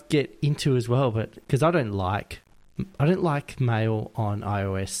something I'd get into as well, but because I don't like mail on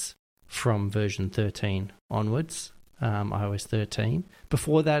iOS from version 13 onwards, iOS 13.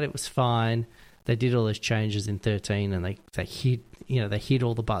 Before that, it was fine. They did all those changes in 13, and they hid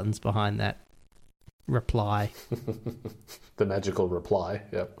all the buttons behind that reply. The magical reply,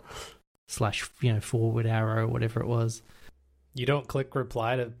 yep. / forward arrow, whatever it was. You don't click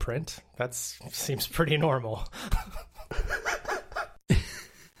reply to print? That seems pretty normal.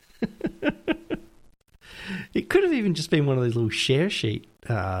 It could have even just been one of those little share sheet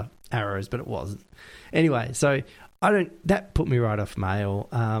arrows, but it wasn't. Anyway, so that put me right off mail.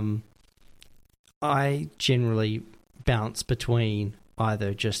 I generally bounce between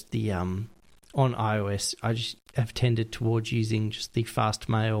either just the on iOS. I just have tended towards using just the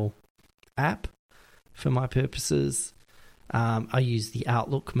Fastmail app for my purposes. I use the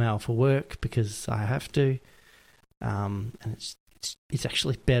Outlook Mail for work because I have to, and it's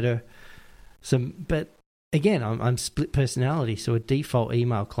actually better. But again, I'm split personality, so a default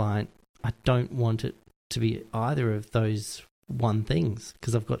email client, I don't want it to be either of those one things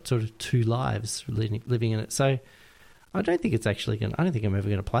because I've got sort of two lives living in it. So I don't think it's actually going. I don't think I'm ever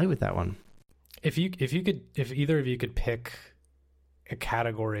going to play with that one. If either of you could pick a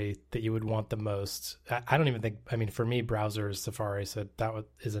category that you would want the most, I don't even think. I mean, for me, browser is Safari, so that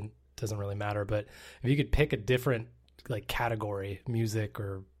doesn't really matter. But if you could pick a different like category, music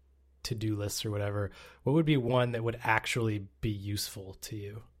or to-do lists or whatever, what would be one that would actually be useful to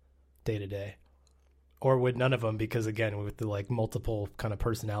you day to day? Or would none of them, because again, with the like multiple kind of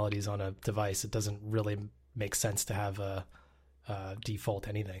personalities on a device, it doesn't really make sense to have a default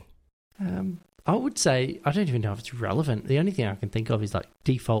anything. I would say, I don't even know if it's relevant. The only thing I can think of is like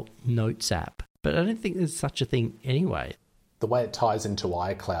default notes app, but I don't think there's such a thing anyway. The way it ties into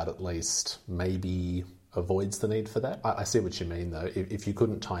iCloud, at least, maybe avoids the need for that. I see what you mean, though. If you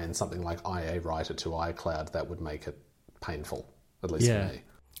couldn't tie in something like IA Writer to iCloud, that would make it painful, at least for me.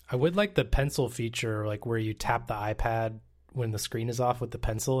 I would like the pencil feature, like where you tap the iPad when the screen is off with the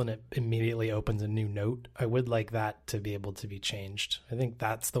pencil and it immediately opens a new note. I would like that to be able to be changed. I think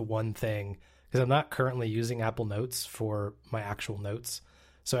that's the one thing, because I'm not currently using Apple Notes for my actual notes.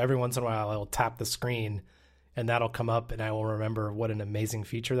 So every once in a while I'll tap the screen and that'll come up and I will remember what an amazing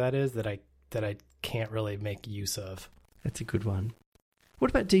feature that is that I can't really make use of. That's a good one.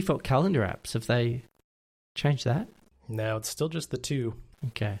 What about default calendar apps? Have they changed that? No, it's still just the two.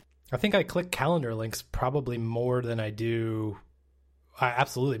 Okay. I think I click calendar links probably more than I do.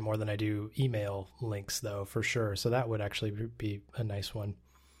 Absolutely more than I do email links, though, for sure. So that would actually be a nice one.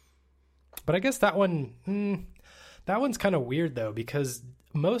 But I guess that one's kind of weird, though, because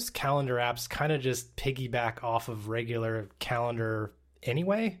most calendar apps kind of just piggyback off of regular calendar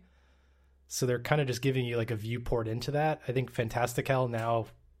anyway. So they're kind of just giving you like a viewport into that. I think Fantastical now,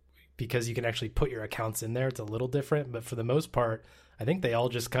 because you can actually put your accounts in there, it's a little different. But for the most part, I think they all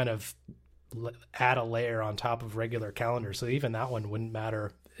just kind of add a layer on top of regular calendar. So even that one wouldn't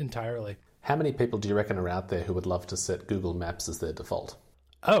matter entirely. How many people do you reckon are out there who would love to set Google Maps as their default?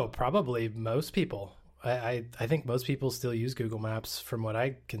 Oh, probably most people. I think most people still use Google Maps from what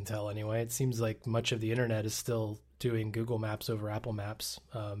I can tell anyway. It seems like much of the internet is still doing Google Maps over Apple Maps.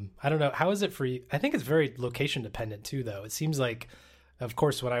 I don't know. How is it for you? I think it's very location dependent too, though. It seems like, of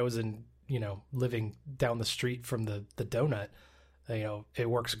course, when I was living down the street from the donut, it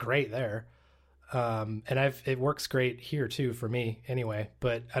works great there. And it works great here too for me anyway,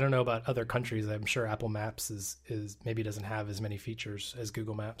 but I don't know about other countries. I'm sure Apple Maps is maybe doesn't have as many features as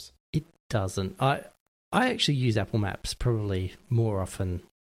Google Maps. It doesn't. I actually use Apple Maps probably more often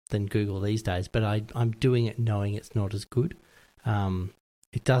than Google these days, but I'm doing it knowing it's not as good.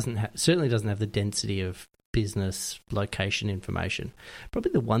 It certainly doesn't have the density of business location information.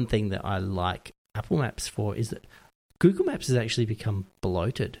 Probably the one thing that I like Apple Maps for is that Google Maps has actually become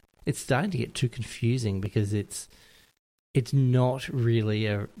bloated. It's starting to get too confusing because it's not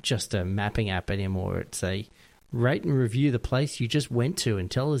really just a mapping app anymore. It's a rate and review the place you just went to and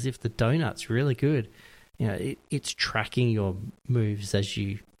tell us if the donut's really good. It's tracking your moves as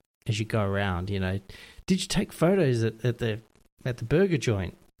you go around. Did you take photos at the burger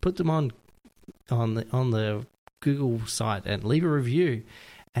joint? Put them on the Google site and leave a review.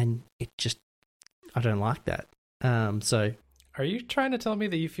 And I don't like that. So, are you trying to tell me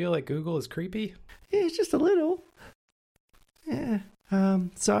that you feel like Google is creepy? Yeah, just a little. Yeah.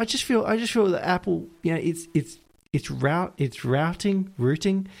 So I just feel that Apple, its routing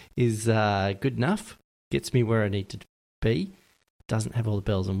is good enough. Gets me where I need to be. Doesn't have all the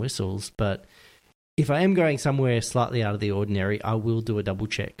bells and whistles, but if I am going somewhere slightly out of the ordinary, I will do a double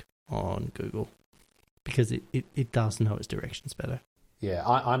check on Google because it does know its directions better. Yeah,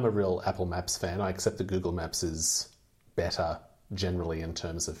 I'm a real Apple Maps fan. I accept that Google Maps is better generally in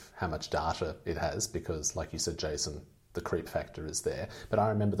terms of how much data it has because, like you said, Jason, the creep factor is there. But I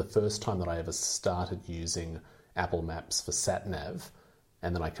remember the first time that I ever started using Apple Maps for SatNav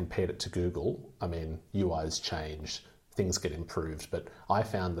and then I compared it to Google. I mean, UI's changed, things get improved, but I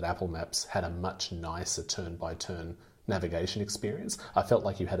found that Apple Maps had a much nicer turn-by-turn navigation experience. I felt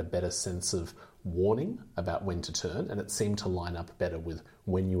like you had a better sense of warning about when to turn, and it seemed to line up better with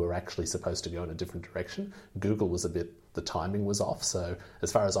when you were actually supposed to go in a different direction. Google was the timing was off. So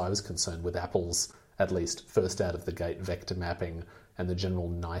as far as I was concerned, with Apple's, at least first out of the gate, vector mapping and the general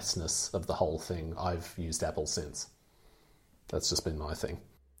niceness of the whole thing, I've used Apple since. That's just been my thing.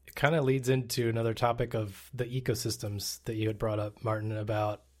 It kind of leads into another topic of the ecosystems that you had brought up, Martin,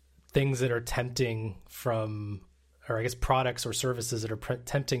 about things that are tempting from, or I guess products or services that are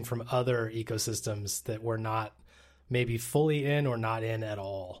tempting from other ecosystems that we're not maybe fully in or not in at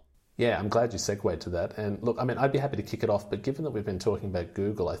all. Yeah, I'm glad you segued to that. And look, I mean, I'd be happy to kick it off, but given that we've been talking about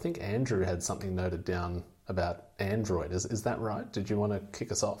Google, I think Andrew had something noted down about Android. Is that right? Did you want to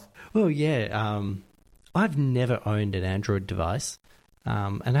kick us off? Well, yeah. I've never owned an Android device,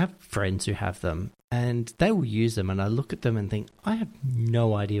 and I have friends who have them, and they will use them, and I look at them and think, I have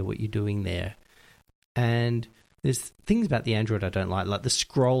no idea what you're doing there. And there's things about the Android I don't like the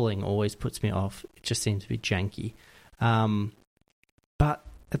scrolling always puts me off. It just seems to be janky. But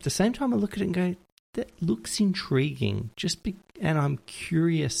at the same time, I look at it and go, that looks intriguing, and I'm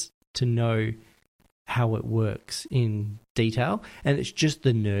curious to know how it works in detail. And it's just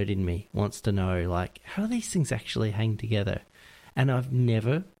the nerd in me wants to know, like, how do these things actually hang together? And I've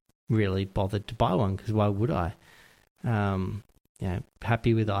never really bothered to buy one, because why would I?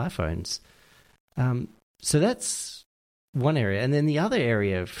 Happy with iPhones. So that's one area. And then the other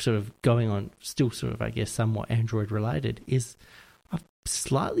area of sort of going on, still sort of, I guess, somewhat Android related, is I'm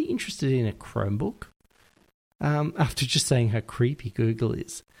slightly interested in a Chromebook. After just saying how creepy Google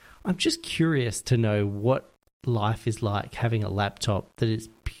is, I'm just curious to know what life is like having a laptop that is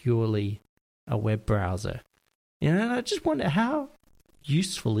purely a web browser. You know, and I just wonder, how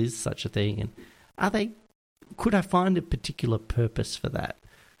useful is such a thing, and could I find a particular purpose for that?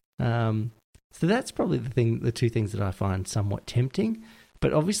 So that's probably the two things that I find somewhat tempting,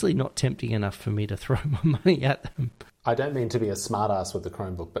 but obviously not tempting enough for me to throw my money at them. I don't mean to be a smartass with the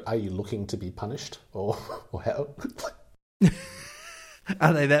Chromebook, but are you looking to be punished, or how?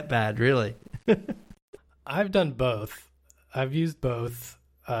 Are they that bad, really? I've done both. I've used both.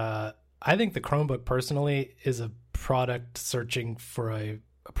 I think the Chromebook personally is a product searching for a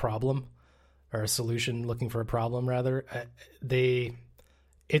problem, or a solution looking for a problem, rather.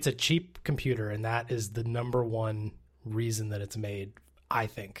 It's a cheap computer, and that is the number one reason that it's made, I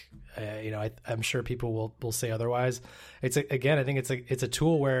think. I'm sure people will say otherwise. I think it's a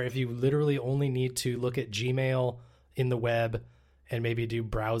tool where if you literally only need to look at Gmail in the web and maybe do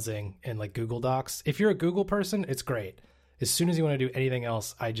browsing and like Google Docs, if you're a Google person, it's great. As soon as you want to do anything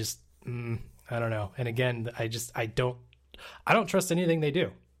else, I don't know. And again, I don't trust anything they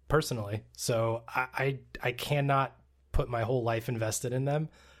do personally. So I cannot put my whole life invested in them.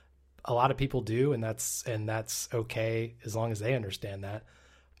 A lot of people do, and that's okay as long as they understand that.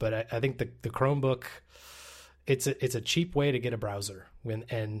 But I think the Chromebook, it's a cheap way to get a browser,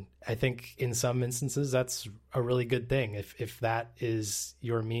 and I think in some instances that's a really good thing. If that is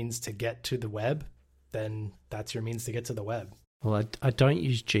your means to get to the web, then that's your means to get to the web. Well, I don't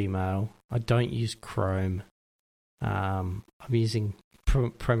use Gmail. I don't use Chrome. I'm using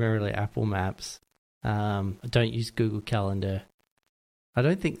primarily Apple Maps. I don't use Google Calendar. I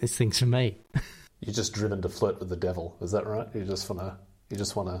don't think this thing's for me. You're just driven to flirt with the devil, is that right? You just want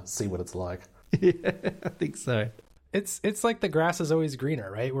to see what it's like. Yeah, I think so. It's like the grass is always greener,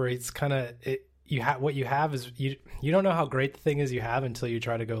 right? Where it's kind of what you have is you don't know how great the thing is you have until you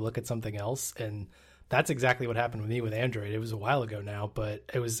try to go look at something else, and that's exactly what happened with me with Android. It was a while ago now, but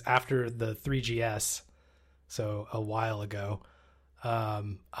it was after the 3GS, so a while ago.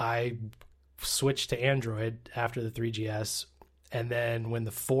 I switched to Android after the 3GS, and then when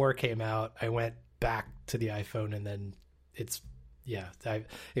the 4 came out, I went back to the iPhone, and then it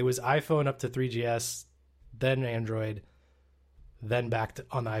was iPhone up to 3GS, then Android, then back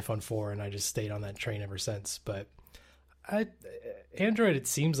on the iPhone 4, and I just stayed on that train ever since. But Android, it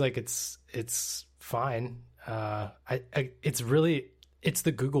seems like it's fine. It's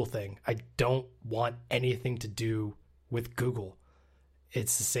the Google thing. I don't want anything to do with Google.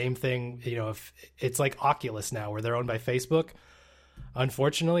 It's the same thing, if it's like Oculus now, where they're owned by Facebook.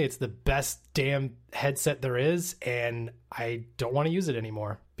 Unfortunately, it's the best damn headset there is, and I don't want to use it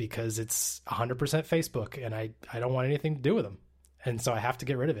anymore because it's 100% Facebook, and I don't want anything to do with them. And so I have to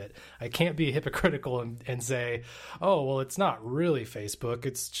get rid of it. I can't be hypocritical and say, oh, well, it's not really Facebook.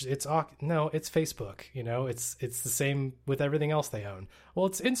 No, it's Facebook. It's the same with everything else they own. Well,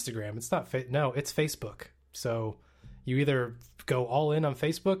 it's Instagram. It's not, no, it's Facebook. So you either go all in on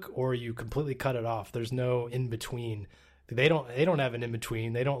Facebook or you completely cut it off. There's no in between. They don't have an in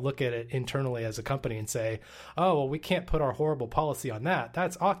between. They don't look at it internally as a company and say, "Oh, well, we can't put our horrible policy on that.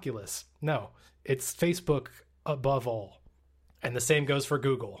 That's Oculus." No, it's Facebook above all, and the same goes for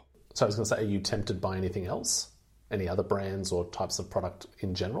Google. So I was going to say, are you tempted by anything else? Any other brands or types of product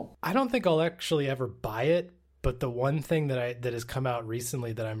in general? I don't think I'll actually ever buy it, but the one thing that has come out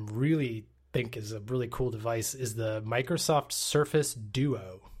recently that I'm really think is a really cool device is the Microsoft Surface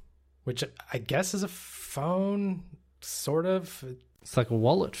Duo, which I guess is a phone, sort of. It's like a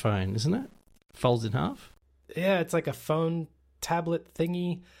wallet phone, isn't it? Folds in half. Yeah, it's like a phone tablet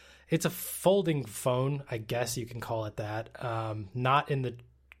thingy. It's a folding phone, I guess you can call it that. Not in the,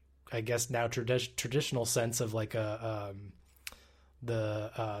 I guess now traditional sense of like the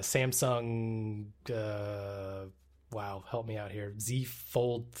Samsung. Wow, help me out here. Z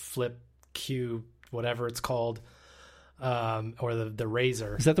Fold Flip Q, whatever it's called, or the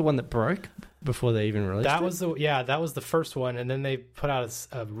Razor. Is that the one that broke before they even released it? That was the first one, and then they put out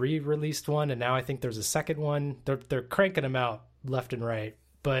a re-released one, and now I think there's a second one. They're cranking them out left and right,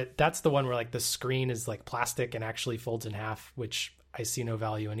 but that's the one where like the screen is like plastic and actually folds in half, which I see no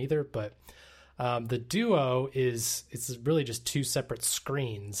value in either. But the Duo it's really just two separate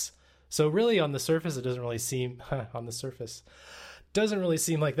screens. So really on the Surface, it doesn't really seem doesn't really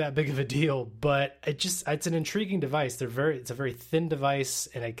seem like that big of a deal, but it's an intriguing device. It's a very thin device,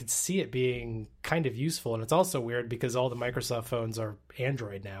 and I could see it being kind of useful. And it's also weird because all the Microsoft phones are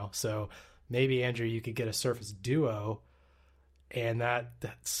Android now. So maybe, Andrew, you could get a Surface Duo, and that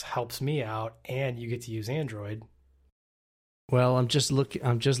helps me out, and you get to use Android. Well, I'm just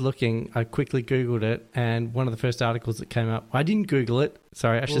looking. I quickly Googled it, and one of the first articles that came up, I didn't Google it.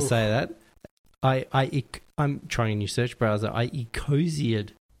 Sorry, I should say that. I'm trying a new search browser. I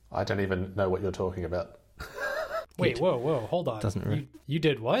ecosied. I don't even know what you're talking about. Wait, whoa, hold on. Doesn't you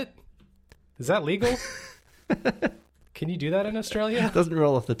did what? Is that legal? Can you do that in Australia? It doesn't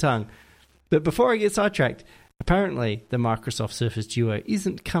roll off the tongue. But before I get sidetracked, apparently the Microsoft Surface Duo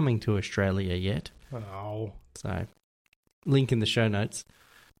isn't coming to Australia yet. Oh. So, link in the show notes.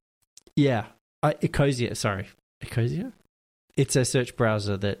 Yeah, Ecosia. It's a search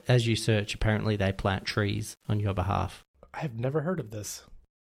browser that, as you search, apparently they plant trees on your behalf. I have never heard of this.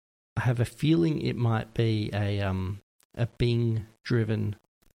 I have a feeling it might be a Bing-driven.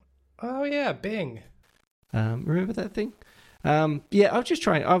 Oh yeah, Bing. Remember that thing? Yeah, I was just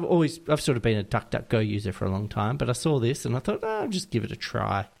trying. I've sort of been a DuckDuckGo user for a long time, but I saw this and I thought, I'll just give it a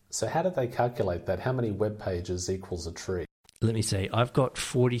try. So how did they calculate that? How many web pages equals a tree? Let me see. I've got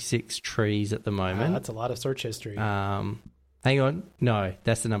 46 trees at the moment. Wow, that's a lot of search history. Hang on. No,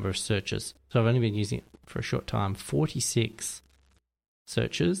 that's the number of searches. So I've only been using it for a short time. 46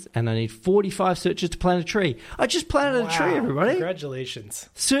 searches, and I need 45 searches to plant a tree. I just planted a tree, everybody. Congratulations.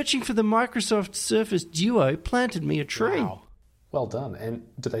 Searching for the Microsoft Surface Duo planted me a tree. Wow. Well done. And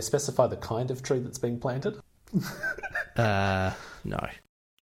do they specify the kind of tree that's being planted? No.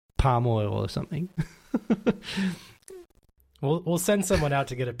 Palm oil or something. We'll send someone out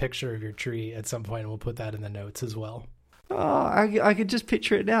to get a picture of your tree at some point, and we'll put that in the notes as well. Oh, I could just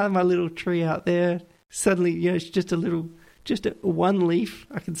picture it now, my little tree out there. Suddenly, it's just one leaf.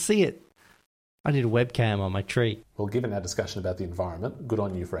 I can see it. I need a webcam on my tree. Well, given our discussion about the environment, good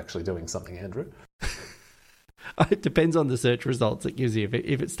on you for actually doing something, Andrew. It depends on the search results it gives you.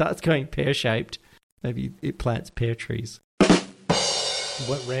 If it starts going pear-shaped, maybe it plants pear trees.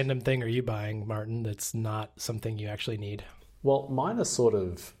 What random thing are you buying, Martin, that's not something you actually need? Well, mine are sort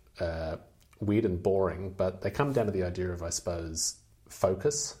of weird and boring, but they come down to the idea of, I suppose,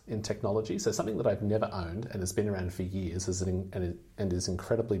 focus in technology. So something that I've never owned and has been around for years and is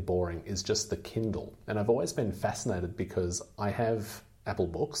incredibly boring is just the Kindle. And I've always been fascinated because I have Apple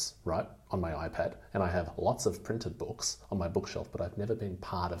Books, right, on my iPad, and I have lots of printed books on my bookshelf, but I've never been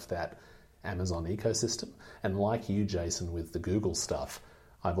part of that Amazon ecosystem. And like you, Jason, with the Google stuff,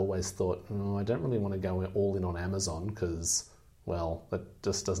 I've always thought, I don't really want to go all in on Amazon because, well, that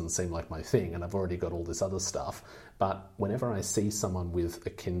just doesn't seem like my thing, and I've already got all this other stuff. But whenever I see someone with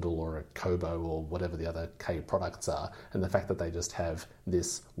a Kindle or a Kobo or whatever the other K products are, and the fact that they just have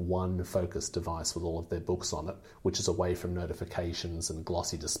this one focused device with all of their books on it, which is away from notifications and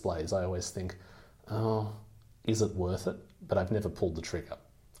glossy displays, I always think, is it worth it? But I've never pulled the trigger.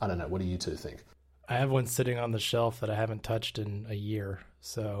 I don't know. What do you two think? I have one sitting on the shelf that I haven't touched in a year,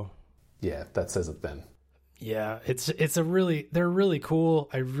 so... Yeah, that says it then. Yeah, they're really cool.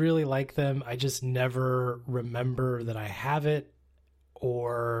 I really like them. I just never remember that I have it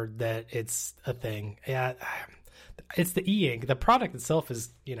or that it's a thing. Yeah, it's the e-ink. The product itself is,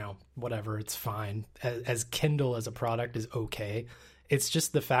 whatever, it's fine. As Kindle as a product is okay. It's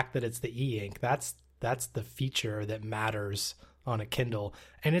just the fact that it's the e-ink. That's That's the feature that matters on a Kindle,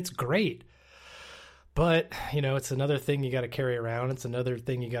 and it's great. But, you know, it's another thing you got to carry around. It's another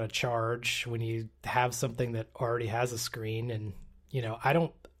thing you got to charge when you have something that already has a screen. And, you know, I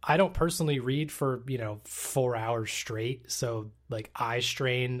don't personally read for, you know, 4 hours straight. So like eye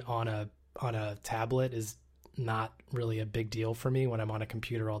strain on a tablet is not really a big deal for me when I'm on a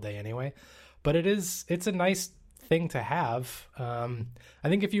computer all day anyway. But it's a nice thing to have. I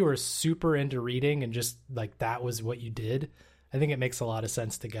think if you were super into reading and just like that was what you did, I think it makes a lot of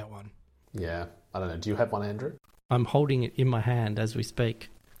sense to get one. Yeah. I don't know. Do you have one, Andrew? I'm holding it in my hand as we speak.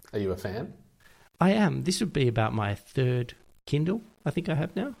 Are you a fan? I am. This would be about my third Kindle I think I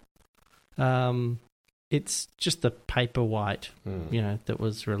have now. It's just the Paperwhite, you know, that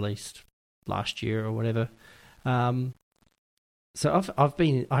was released last year or whatever. So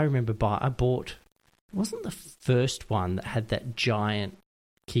I remember I bought, it wasn't the first one that had that giant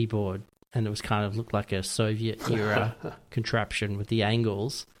keyboard and it was kind of looked like a Soviet era contraption with the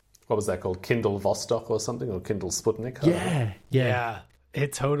angles. What was that called? Kindle Vostok or something, or Kindle Sputnik? Yeah,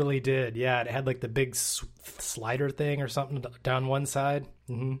 it totally did. Yeah, it had like the big slider thing or something down one side.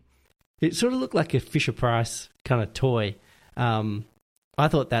 Mm-hmm. It sort of looked like a Fisher-Price kind of toy. I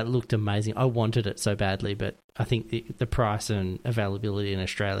thought that looked amazing. I wanted it so badly, but I think the price and availability in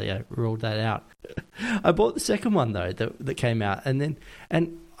Australia ruled that out. I bought the second one though that came out, and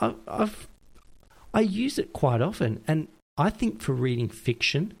I use it quite often, and I think for reading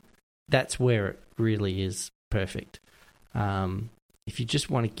fiction, that's where it really is perfect. If you just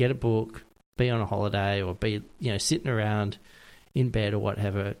want to get a book, be on a holiday, or be, you know, sitting around in bed or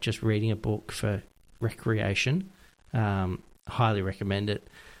whatever, just reading a book for recreation, highly recommend it.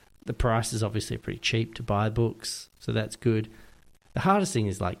 The price is obviously pretty cheap to buy books, so that's good. The hardest thing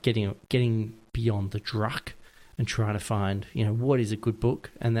is like getting beyond the druck and trying to find, you know, what is a good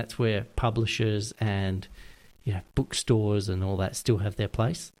book, and that's where publishers and, you know, bookstores and all that still have their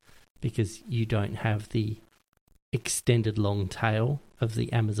place, because you don't have the extended long tail of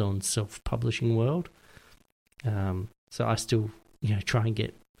the Amazon self-publishing world. So I still, you know, try and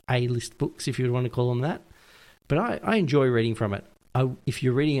get A-list books, if you would want to call them that. But I enjoy reading from it. If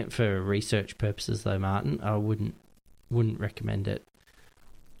you're reading it for research purposes, though, Martin, I wouldn't recommend it.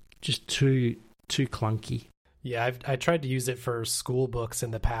 Just too clunky. Yeah, I tried to use it for school books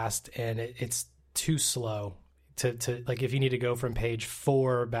in the past, and it's too slow. To like, if you need to go from page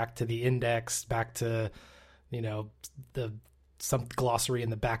 4 back to the index, back to, you know, some glossary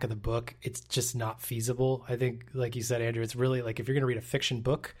in the back of the book, it's just not feasible. I think, like you said, Andrew, it's really like if you're going to read a fiction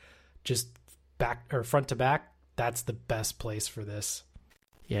book, just back or front to back, that's the best place for this.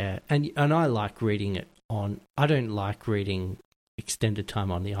 Yeah, and I like reading it on. I don't like reading extended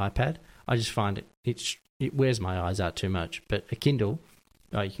time on the iPad. I just find it wears my eyes out too much. But a Kindle,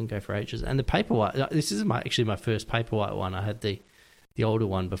 you can go for ages. And the Paperwhite, this is actually my first Paperwhite one. I had the older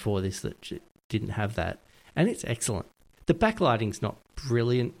one before this that didn't have that, and it's excellent. The backlighting's not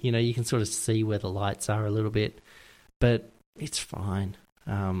brilliant. You know, you can sort of see where the lights are a little bit, but it's fine.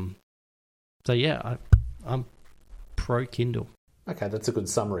 So yeah, I'm pro Kindle. Okay, that's a good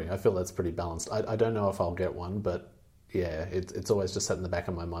summary. I feel that's pretty balanced. I don't know if I'll get one, but yeah, it's always just sat in the back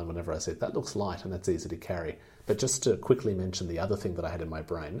of my mind whenever I see it. That looks light and that's easy to carry. But just to quickly mention the other thing that I had in my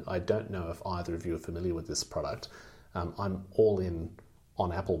brain, I don't know if either of you are familiar with this product. I'm all in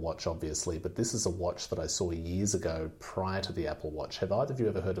on Apple Watch, obviously, but this is a watch that I saw years ago prior to the Apple Watch. Have either of you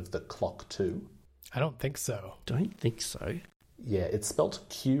ever heard of the Clock 2? I don't think so. Don't think so. Yeah, it's spelt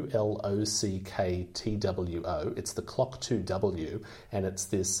QLOCKTWO. It's the Clock 2W, and it's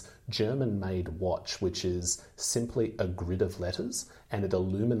this German-made watch which is simply a grid of letters, and it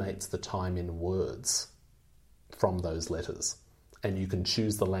illuminates the time in words from those letters. And you can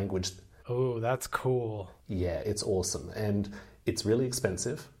choose the language. Oh, that's cool. Yeah, it's awesome. And it's really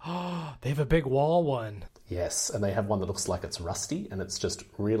expensive. Oh, they have a big wall one. Yes, and they have one that looks like it's rusty, and it's just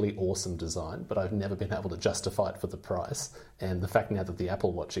really awesome design, but I've never been able to justify it for the price. And the fact now that the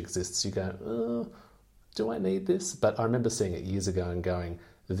Apple Watch exists, you go, do I need this? But I remember seeing it years ago and going,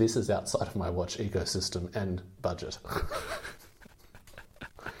 this is outside of my watch ecosystem and budget.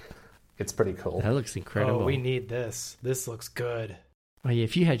 It's pretty cool. That looks incredible. Oh, we need this. This looks good. Oh yeah,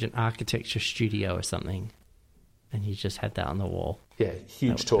 if you had an architecture studio or something, and you just had that on the wall. Yeah,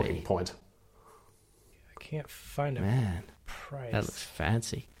 huge talking point. I can't find a price. That looks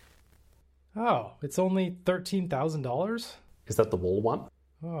fancy. Oh, it's only $13,000? Is that the wall one?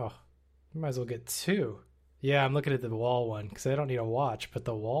 Oh, you might as well get two. Yeah, I'm looking at the wall one because I don't need a watch, but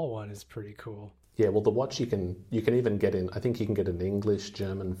the wall one is pretty cool. Yeah, well, the watch you can even get in, I think you can get in English,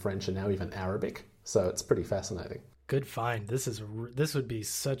 German, French, and now even Arabic. So it's pretty fascinating. Good find. This would be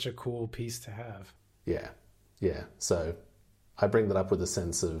such a cool piece to have. Yeah. Yeah. So I bring that up with a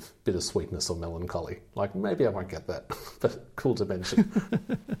sense of bittersweetness or melancholy. Like, maybe I won't get that, but cool to mention.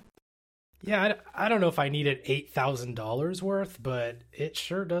 Yeah, I don't know if I needed $8,000 worth, but it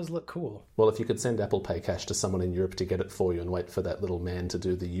sure does look cool. Well, if you could send Apple Pay cash to someone in Europe to get it for you and wait for that little man to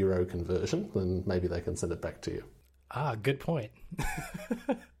do the euro conversion, then maybe they can send it back to you. Ah, good point.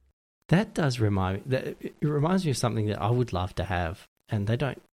 That does remind me. It reminds me of something that I would love to have, and they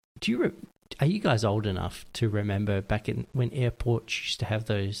don't. Are you guys old enough to remember back in when airports used to have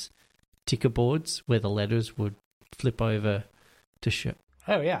those ticker boards where the letters would flip over to show?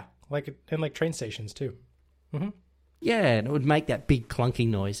 Oh yeah, like train stations too. Mm-hmm. Yeah, and it would make that big clunking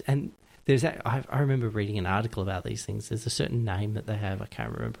noise. And there's that. I remember reading an article about these things. There's a certain name that they have. I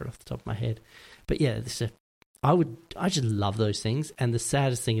can't remember it off the top of my head. But yeah, I just love those things. And the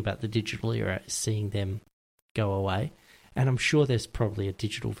saddest thing about the digital era is seeing them go away. And I'm sure there's probably a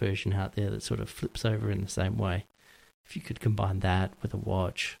digital version out there that sort of flips over in the same way. If you could combine that with a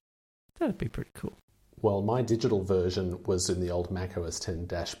watch, that'd be pretty cool. Well, my digital version was in the old Mac OS X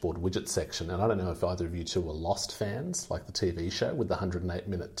dashboard widget section, and I don't know if either of you two were Lost fans, like the TV show with the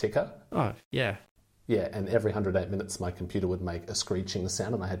 108-minute ticker. Oh, yeah. Yeah, and every 108 minutes my computer would make a screeching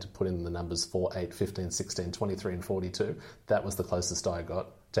sound, and I had to put in the numbers 4, 8, 15, 16, 23, and 42. That was the closest I got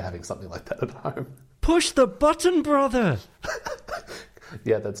to having something like that at home. Push the button, brother!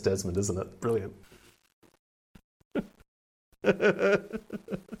 Yeah, that's Desmond, isn't it? Brilliant.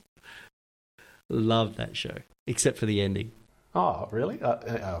 Love that show, except for the ending. Oh, really?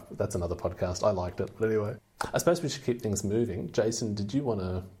 That's another podcast. I liked it. But anyway, I suppose we should keep things moving. Jason, did you want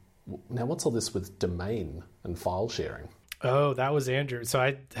to... Now, what's all this with domain and file sharing? Oh, that was Andrew. So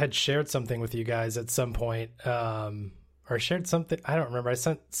I had shared something with you guys at some point, or shared something. I don't remember. I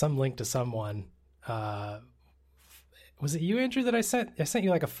sent some link to someone. Was it you, Andrew, that I sent? I sent you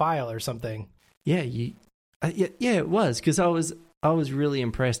like a file or something. Yeah, yeah, it was, because I was really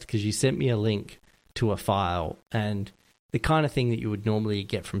impressed because you sent me a link to a file, and the kind of thing that you would normally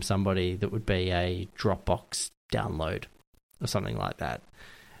get from somebody that would be a Dropbox download or something like that.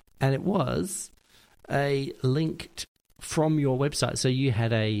 And it was a link from your website. So you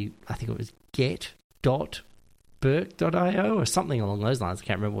had I think it was get.berk.io or something along those lines. I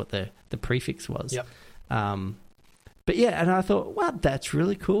can't remember what the prefix was. Yep. But yeah, and I thought, wow, that's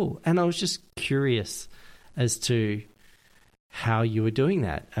really cool. And I was just curious as to how you were doing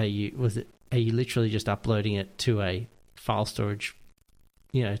that. Are you literally just uploading it to a file storage,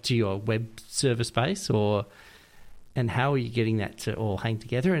 to your web server space, and how are you getting that to all hang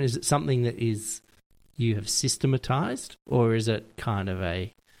together? And is it something that you have systematized, or is it kind of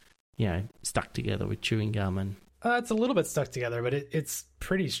stuck together with chewing gum? And it's a little bit stuck together, but it's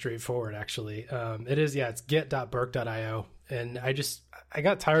pretty straightforward, actually. It is, yeah, it's get.berk.io. And I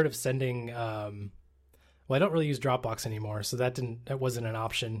got tired of sending, I don't really use Dropbox anymore, so that wasn't an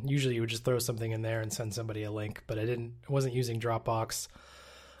option. Usually you would just throw something in there and send somebody a link, but I wasn't using Dropbox.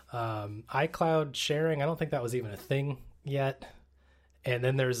 iCloud sharing, I don't think that was even a thing yet. And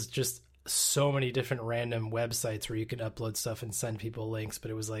then there's just so many different random websites where you can upload stuff and send people links,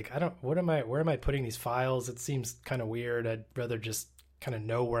 but it was like, where am I putting these files? It seems kind of weird. I'd rather just kind of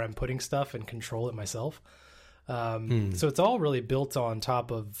know where I'm putting stuff and control it myself. So it's all really built on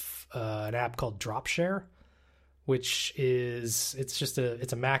top of an app called Dropshare, which it's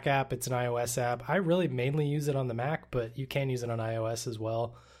a Mac app. It's an iOS app. I really mainly use it on the Mac, but you can use it on iOS as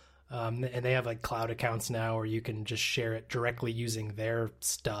well. And they have like cloud accounts now where you can just share it directly using their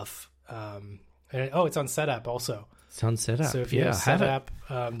stuff. It's on Setapp also. It's on Setapp. So if you have Setapp,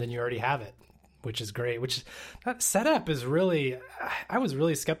 then you already have it, which is great. Setapp is really, I was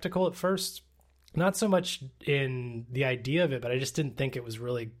really skeptical at first. Not so much in the idea of it, but I just didn't think it was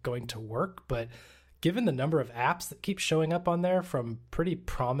really going to work. But given the number of apps that keep showing up on there from pretty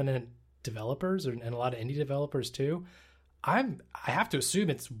prominent developers and a lot of indie developers too, I have to assume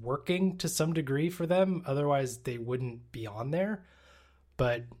it's working to some degree for them. Otherwise, they wouldn't be on there.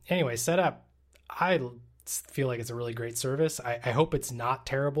 But anyway, Setapp, I feel like it's a really great service. I hope it's not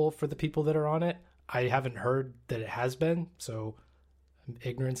terrible for the people that are on it. I haven't heard that it has been, so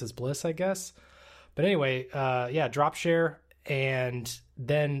ignorance is bliss, I guess. But anyway, Dropshare. And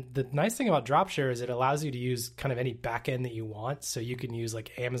then the nice thing about Dropshare is it allows you to use kind of any backend that you want. So you can use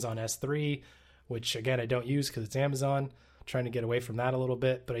like Amazon S3, which again, I don't use because it's Amazon. I'm trying to get away from that a little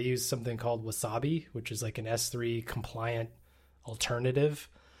bit. But I use something called Wasabi, which is like an S3 compliant alternative.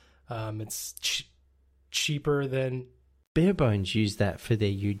 It's cheaper than... Barebones used that for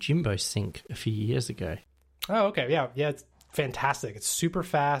their Ujimbo sync a few years ago. Oh, okay. Yeah, it's fantastic. It's super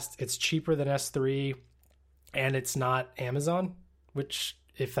fast. It's cheaper than S3. And it's not Amazon, which,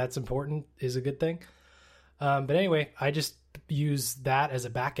 if that's important, is a good thing. But anyway, I just use that as a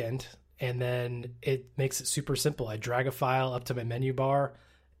backend, and then it makes it super simple. I drag a file up to my menu bar,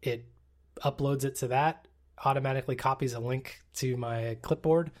 it uploads it to that, automatically copies a link to my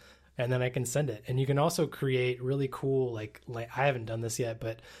clipboard, and then I can send it. And you can also create really cool, like I haven't done this yet,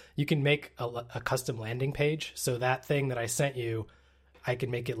 but you can make a custom landing page. So that thing that I sent you, I can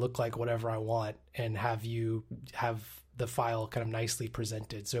make it look like whatever I want and have you have the file kind of nicely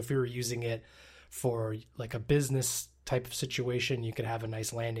presented. So if you were using it for like a business type of situation, you could have a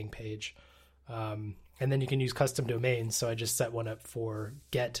nice landing page. And then you can use custom domains. So I just set one up for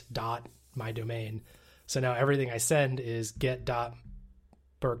get.mydomain. So now everything I send is get.burk.io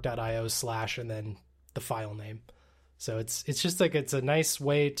 / and then the file name. So it's just like, it's a nice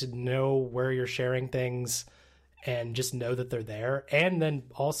way to know where you're sharing things and just know that they're there, and then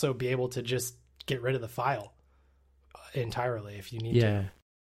also be able to just get rid of the file entirely if you need to.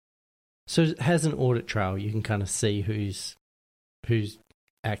 So it has an audit trail. You can kind of see who's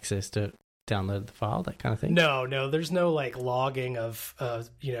accessed it, downloaded the file, that kind of thing. No, there's no like logging of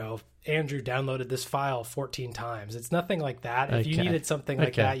Andrew downloaded this file 14 times. It's nothing like that. If you needed something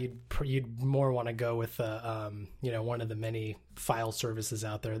like that, you'd more want to go with one of the many file services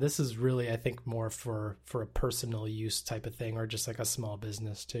out there. This is really, I think, more for a personal use type of thing, or just like a small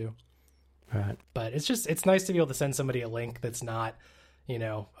business too. Right. But it's nice to be able to send somebody a link that's not,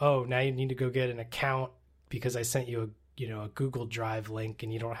 oh, now you need to go get an account because I sent you a Google Drive link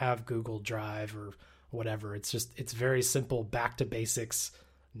and you don't have Google Drive or whatever. It's very simple, back to basics,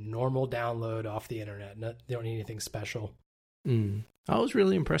 normal download off the internet. You don't need anything special. I was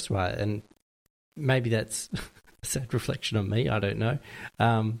really impressed by it, and maybe that's a sad reflection on me. I don't know.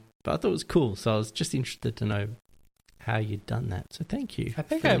 But I thought it was cool, so I was just interested to know how you'd done that. So thank you. I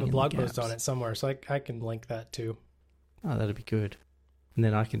think I have a blog post on it somewhere, so I can link that too. Oh, that'd be good. And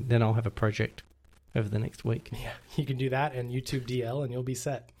then I'll have a project over the next week. Yeah, you can do that and YouTube DL, and you'll be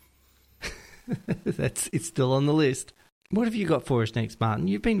set. It's still on the list. What have you got for us next, Martin?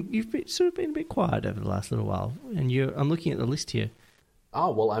 You've been sort of been a bit quiet over the last little while, and I'm looking at the list here.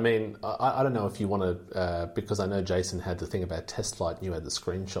 Oh, well, I mean, I don't know if you want to, because I know Jason had the thing about test flight and you had the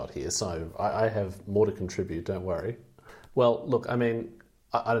screenshot here, so I have more to contribute, don't worry. Well, look, I mean,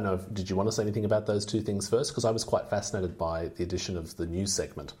 I don't know, did you want to say anything about those two things first? Because I was quite fascinated by the addition of the news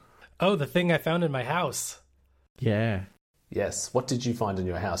segment. Oh, the thing I found in my house. Yeah. Yes. What did you find in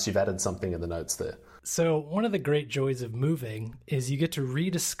your house? You've added something in the notes there. So one of the great joys of moving is you get to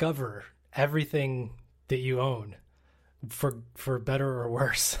rediscover everything that you own, for better or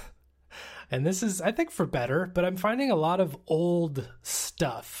worse. And this is, I think, for better, but I'm finding a lot of old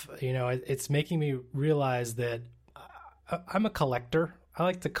stuff. It's making me realize that I'm a collector. I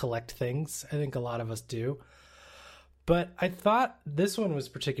like to collect things. I think a lot of us do. But I thought this one was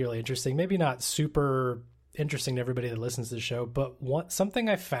particularly interesting. Maybe not super interesting to everybody that listens to the show, but something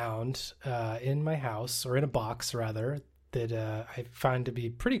I found in my house, or in a box rather, that I find to be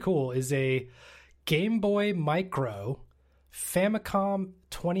pretty cool is a Game Boy Micro Famicom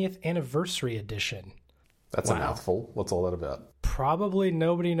 20th Anniversary Edition. That's a mouthful. What's all that about? Probably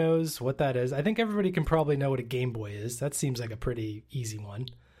nobody knows what that is. I think everybody can probably know what a Game Boy is. That seems like a pretty easy one.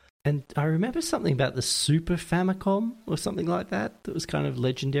 And I remember something about the Super Famicom or something like that was kind of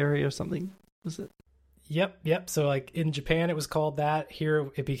legendary or something, was it? Yep. So like in Japan it was called that.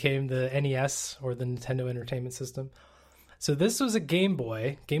 Here it became the NES, or the Nintendo Entertainment System. So this was a Game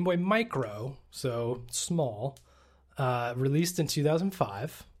Boy Micro, so small, released in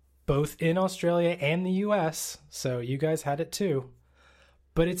 2005, both in Australia and the US. So you guys had it too.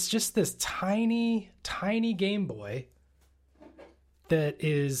 But it's just this tiny, tiny Game Boy that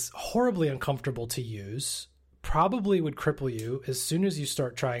is horribly uncomfortable to use, probably would cripple you as soon as you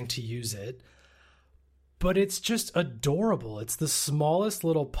start trying to use it. But it's just adorable. It's the smallest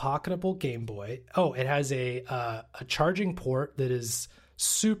little pocketable Game Boy. Oh, it has a charging port that is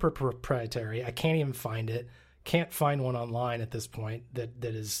super proprietary. I can't even find it. Can't find one online at this point that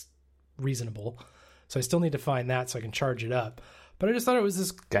is reasonable. So I still need to find that so I can charge it up. But I just thought it was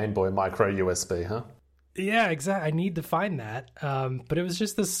this Game Boy Micro USB, huh? Yeah, exactly. I need to find that. But it was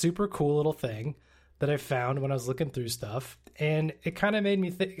just this super cool little thing that I found when I was looking through stuff. And it kind of made me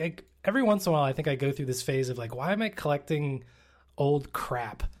think, like, every once in a while, I think I go through this phase of like, why am I collecting old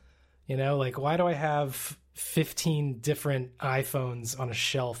crap? Like, why do I have 15 different iPhones on a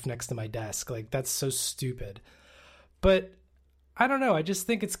shelf next to my desk? Like, that's so stupid. But I don't know. I just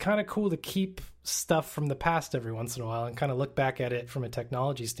think it's kind of cool to keep stuff from the past every once in a while and kind of look back at it from a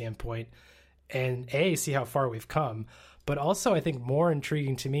technology standpoint and see how far we've come. But also, I think more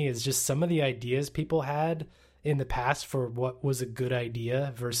intriguing to me is just some of the ideas people had in the past for what was a good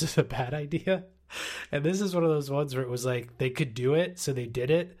idea versus a bad idea. And this is one of those ones where it was like they could do it, so they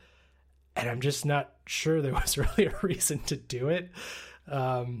did it. And I'm just not sure there was really a reason to do it.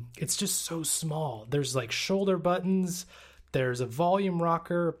 It's just so small. There's like shoulder buttons. There's a volume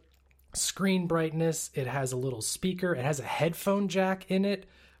rocker, screen brightness. It has a little speaker. It has a headphone jack in it,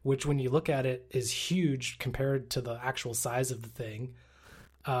 which when you look at it is huge compared to the actual size of the thing.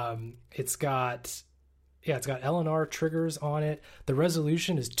 It's got LNR triggers on it. The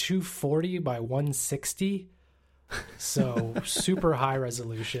resolution is 240 by 160. So super high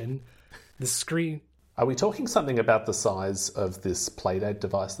resolution. The screen. Are we talking something about the size of this Playdate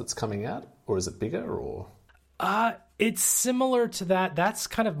device that's coming out? Or is it bigger or? It's similar to that. That's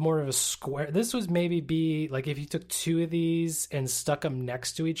kind of more of a square. This would maybe be like if you took two of these and stuck them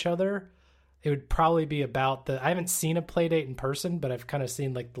next to each other, it would probably be about I haven't seen a Playdate in person, but I've kind of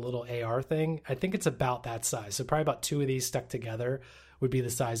seen like the little AR thing. I think it's about that size. So probably about two of these stuck together would be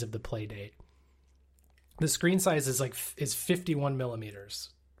the size of the Playdate. The screen size is 51 millimeters,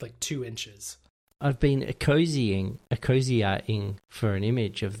 like 2 inches. I've been cozying for an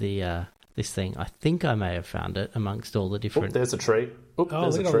image of the this thing. I think I may have found it amongst all the different. There's a tree. There's look a at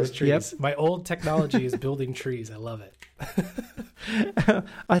all tree. those trees. Yep. My old technology is building trees. I love it.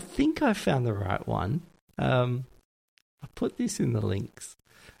 I think I found the right one. I put this in the links,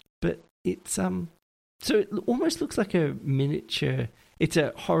 but it's so it almost looks like a miniature. It's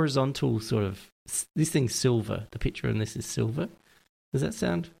a horizontal sort of. This thing's silver. The picture in this is silver. Does that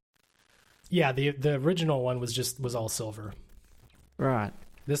sound? Yeah, the original one was all silver. Right.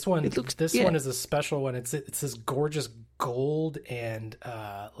 This one one is a special one. It's this gorgeous gold and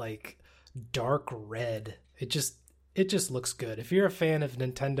like dark red. It just looks good. If you're a fan of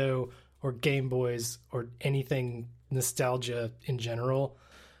Nintendo or Game Boys or anything nostalgia in general,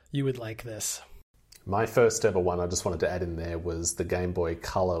 you would like this. My first ever one, I just wanted to add in there, was the Game Boy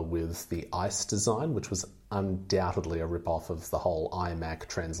Color with the ice design, which was undoubtedly a rip-off of the whole iMac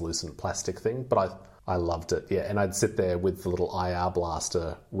translucent plastic thing, but I loved it. Yeah, and I'd sit there with the little IR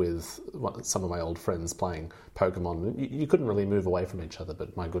blaster with some of my old friends playing Pokemon. You couldn't really move away from each other,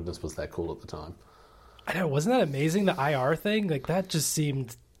 but my goodness, was that cool at the time. I know, wasn't that amazing, the IR thing? Like,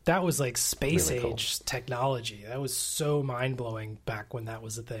 that was like space really age technology. That was so mind-blowing back when that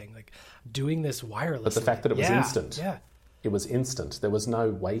was a thing. Like, doing this wirelessly. But the fact that it was instant. Yeah. It was instant. There was no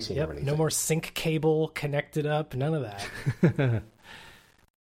waiting or anything. No more sync cable connected up, none of that.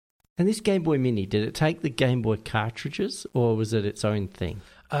 And this Game Boy Mini, did it take the Game Boy cartridges or was it its own thing?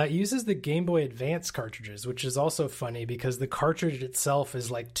 It uses the Game Boy Advance cartridges, which is also funny because the cartridge itself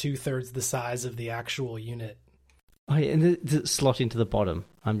is like 2/3 the size of the actual unit. Oh, yeah, and the slot into the bottom.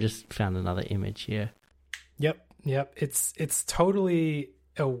 I'm just found another image here. Yep. It's totally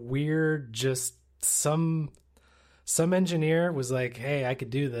a weird, just some engineer was like, hey, I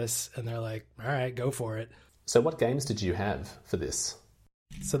could do this. And they're like, all right, go for it. So what games did you have for this?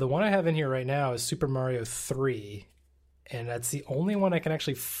 So the one I have in here right now is Super Mario 3. And that's the only one I can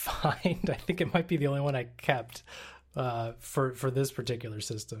actually find. I think it might be the only one I kept for this particular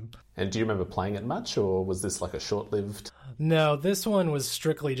system. And do you remember playing it much, or was this like a short-lived? No, this one was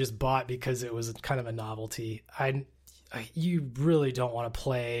strictly just bought because it was kind of a novelty. You really don't want to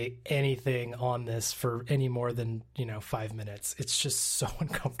play anything on this for any more than 5 minutes. It's just so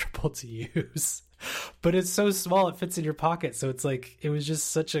uncomfortable to use, but it's so small it fits in your pocket. So it's like it was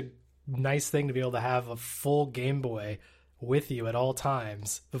just such a nice thing to be able to have a full Game Boy with you at all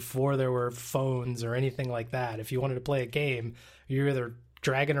times before there were phones or anything like that. If you wanted to play a game, you're either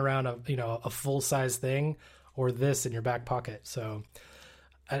dragging around a full size thing or this in your back pocket. So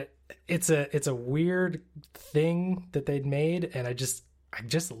it's a weird thing that they'd made, and I just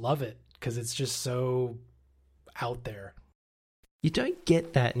love it because it's just so out there. You don't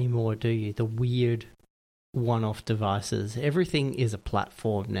get that anymore, do you? The weird one-off devices. Everything is a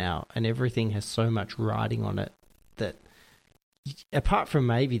platform now, and everything has so much riding on it that, apart from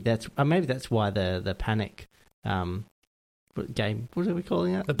maybe that's why the Panic game, what are we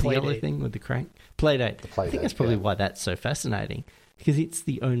calling it? The yellow thing with the crank? Playdate. I think that's probably why that's so fascinating, because it's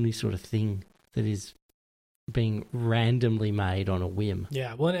the only sort of thing that is being randomly made on a whim.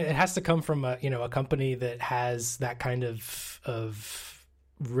 Yeah, well, it has to come from a company that has that kind of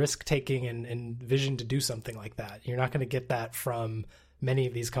risk taking and vision to do something like that. You're not going to get that from many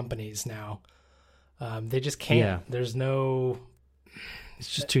of these companies now. They just can't. Yeah. There's no. It's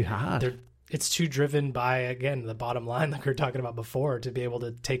just too hard. It's too driven by, again, the bottom line, like we were talking about before, to be able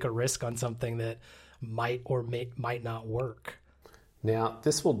to take a risk on something that might or might not work. Now,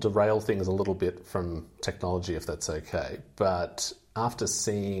 this will derail things a little bit from technology, if that's okay. But after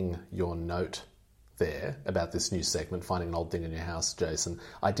seeing your Note there about this new segment, Finding an Old Thing in Your House, Jason,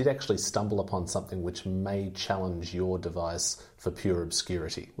 I did actually stumble upon something which may challenge your device for pure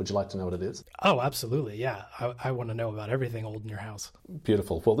obscurity. Would you like to know what it is? Oh, absolutely. Yeah. I want to know about everything old in your house.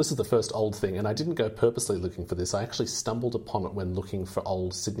 Beautiful. Well, this is the first old thing, and I didn't go purposely looking for this. I actually stumbled upon it when looking for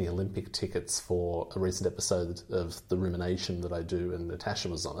old Sydney Olympic tickets for a recent episode of The Rumination that I do, and Natasha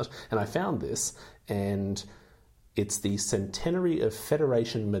was on it. And I found this, and it's the Centenary of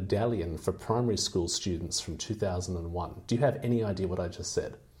Federation Medallion for primary school students from 2001. Do you have any idea what I just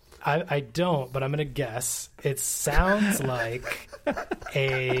said? I don't, but I'm going to guess. It sounds like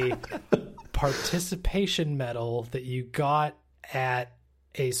a participation medal that you got at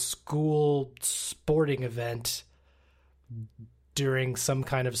a school sporting event during some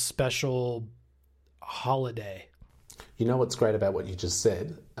kind of special holiday. You know what's great about what you just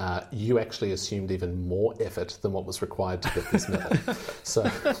said? You actually assumed even more effort than what was required to get this medal.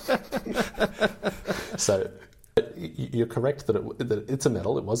 So you're correct that it's a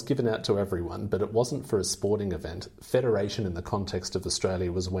medal. It was given out to everyone, but it wasn't for a sporting event. Federation in the context of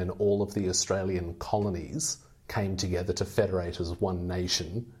Australia was when all of the Australian colonies came together to federate as one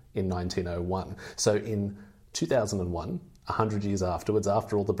nation in 1901. So in 2001, 100 years afterwards,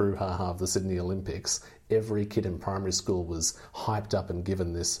 after all the brouhaha of the Sydney Olympics, every kid in primary school was hyped up and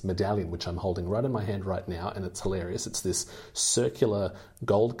given this medallion, which I'm holding right in my hand right now, and it's hilarious. It's this circular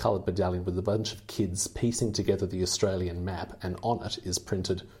gold-coloured medallion with a bunch of kids piecing together the Australian map, and on it is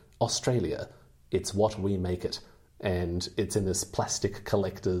printed, Australia, it's what we make it. And it's in this plastic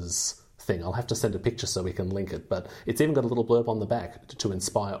collector's thing. I'll have to send a picture so we can link it, but it's even got a little blurb on the back to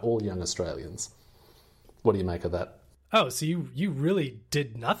inspire all young Australians. What do you make of that? Oh, so you really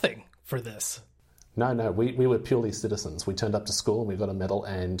did nothing for this. No, we were purely citizens. We turned up to school and we got a medal,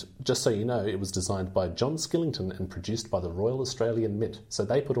 and just so you know, it was designed by John Skillington and produced by the Royal Australian Mint. So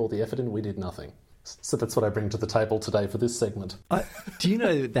they put all the effort in, we did nothing. So that's what I bring to the table today for this segment. Do you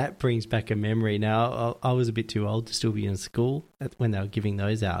know that brings back a memory? Now, I was a bit too old to still be in school when they were giving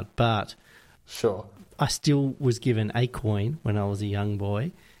those out, but sure, I still was given a coin when I was a young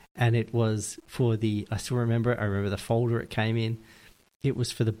boy. And it was for I remember the folder it came in. It was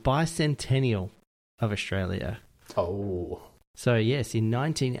for the bicentennial of Australia. Oh. So, yes, in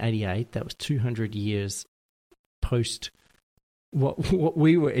 1988, that was 200 years post what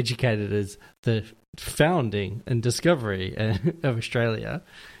we were educated as the founding and discovery of Australia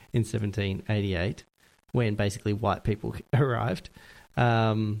in 1788, when basically white people arrived.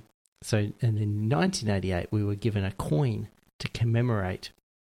 And in 1988, we were given a coin to commemorate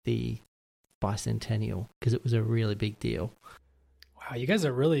the bicentennial because it was a really big deal. Wow, you guys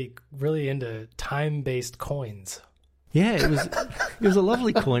are really, really into time-based coins. Yeah, it was a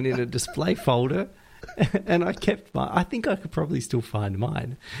lovely coin in a display folder, and I kept mine. I think I could probably still find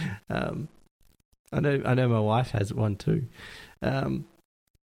mine. I know my wife has one too. We're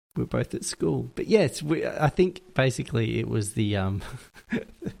both at school, but yes, I think basically it was the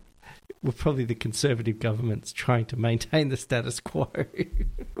were probably the Conservative governments trying to maintain the status quo.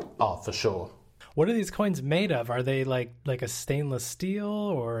 Oh, for sure. What are these coins made of? Are they like a stainless steel,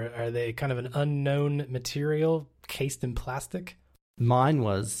 or are they kind of an unknown material cased in plastic? Mine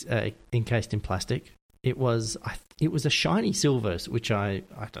was encased in plastic. It was a shiny silver, which I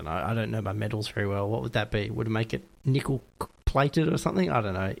don't know. I don't know my metals very well. What would that be? Would it make it nickel plated or something? I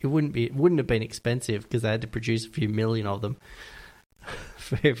don't know. It wouldn't have been expensive because they had to produce a few million of them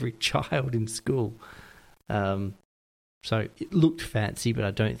for every child in school. So it looked fancy, but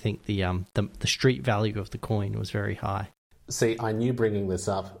I don't think the street value of the coin was very high. See, I knew bringing this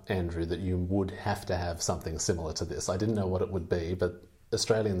up, Andrew, that you would have to have something similar to this. I didn't know what it would be, but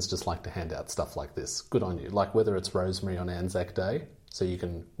Australians just like to hand out stuff like this. Good on you. Like whether it's rosemary on Anzac Day, so you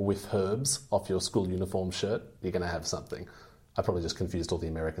can whiff herbs off your school uniform shirt, you're going to have something. I probably just confused all the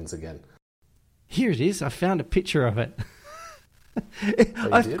Americans again. Here it is. I found a picture of it.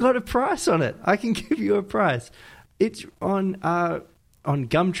 I've got a price on it. I can give you a price. It's on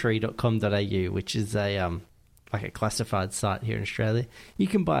gumtree.com.au, which is a classified site here in Australia. You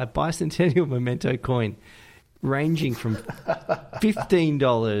can buy a bicentennial memento coin ranging from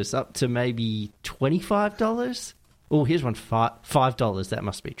 $15 up to maybe $25. Oh, here's one, $5. That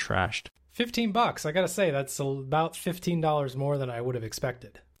must be trashed. $15. I gotta say, that's about $15 more than I would have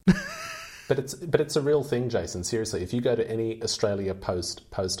expected. But it's a real thing, Jason. Seriously, if you go to any Australia post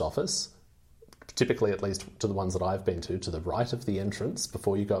office, typically at least to the ones that I've been to the right of the entrance,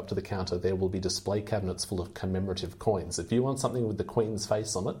 before you go up to the counter, there will be display cabinets full of commemorative coins. If you want something with the Queen's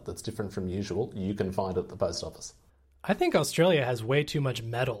face on it that's different from usual, you can find it at the post office. I think Australia has way too much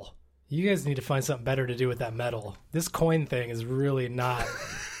metal. You guys need to find something better to do with that metal. This coin thing is really not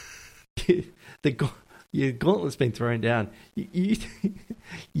Your gauntlet's been thrown down.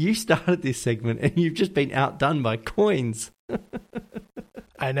 You started this segment and you've just been outdone by coins.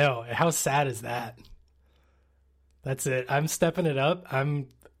 I know. How sad is that? That's it. I'm stepping it up.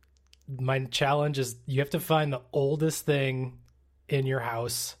 My challenge is you have to find the oldest thing in your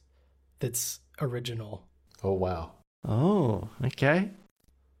house that's original. Oh, wow. Oh, okay.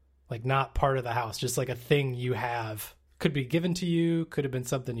 Like not part of the house, just like a thing you have. Could be given to you, could have been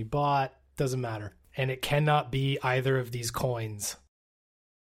something you bought, doesn't matter. And it cannot be either of these coins.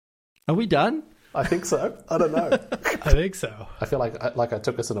 Are we done? I think so. I don't know. I think so. I feel like I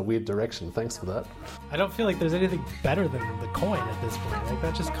took us in a weird direction. Thanks for that. I don't feel like there's anything better than the coin at this point. Like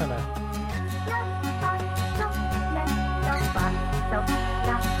that just kind of...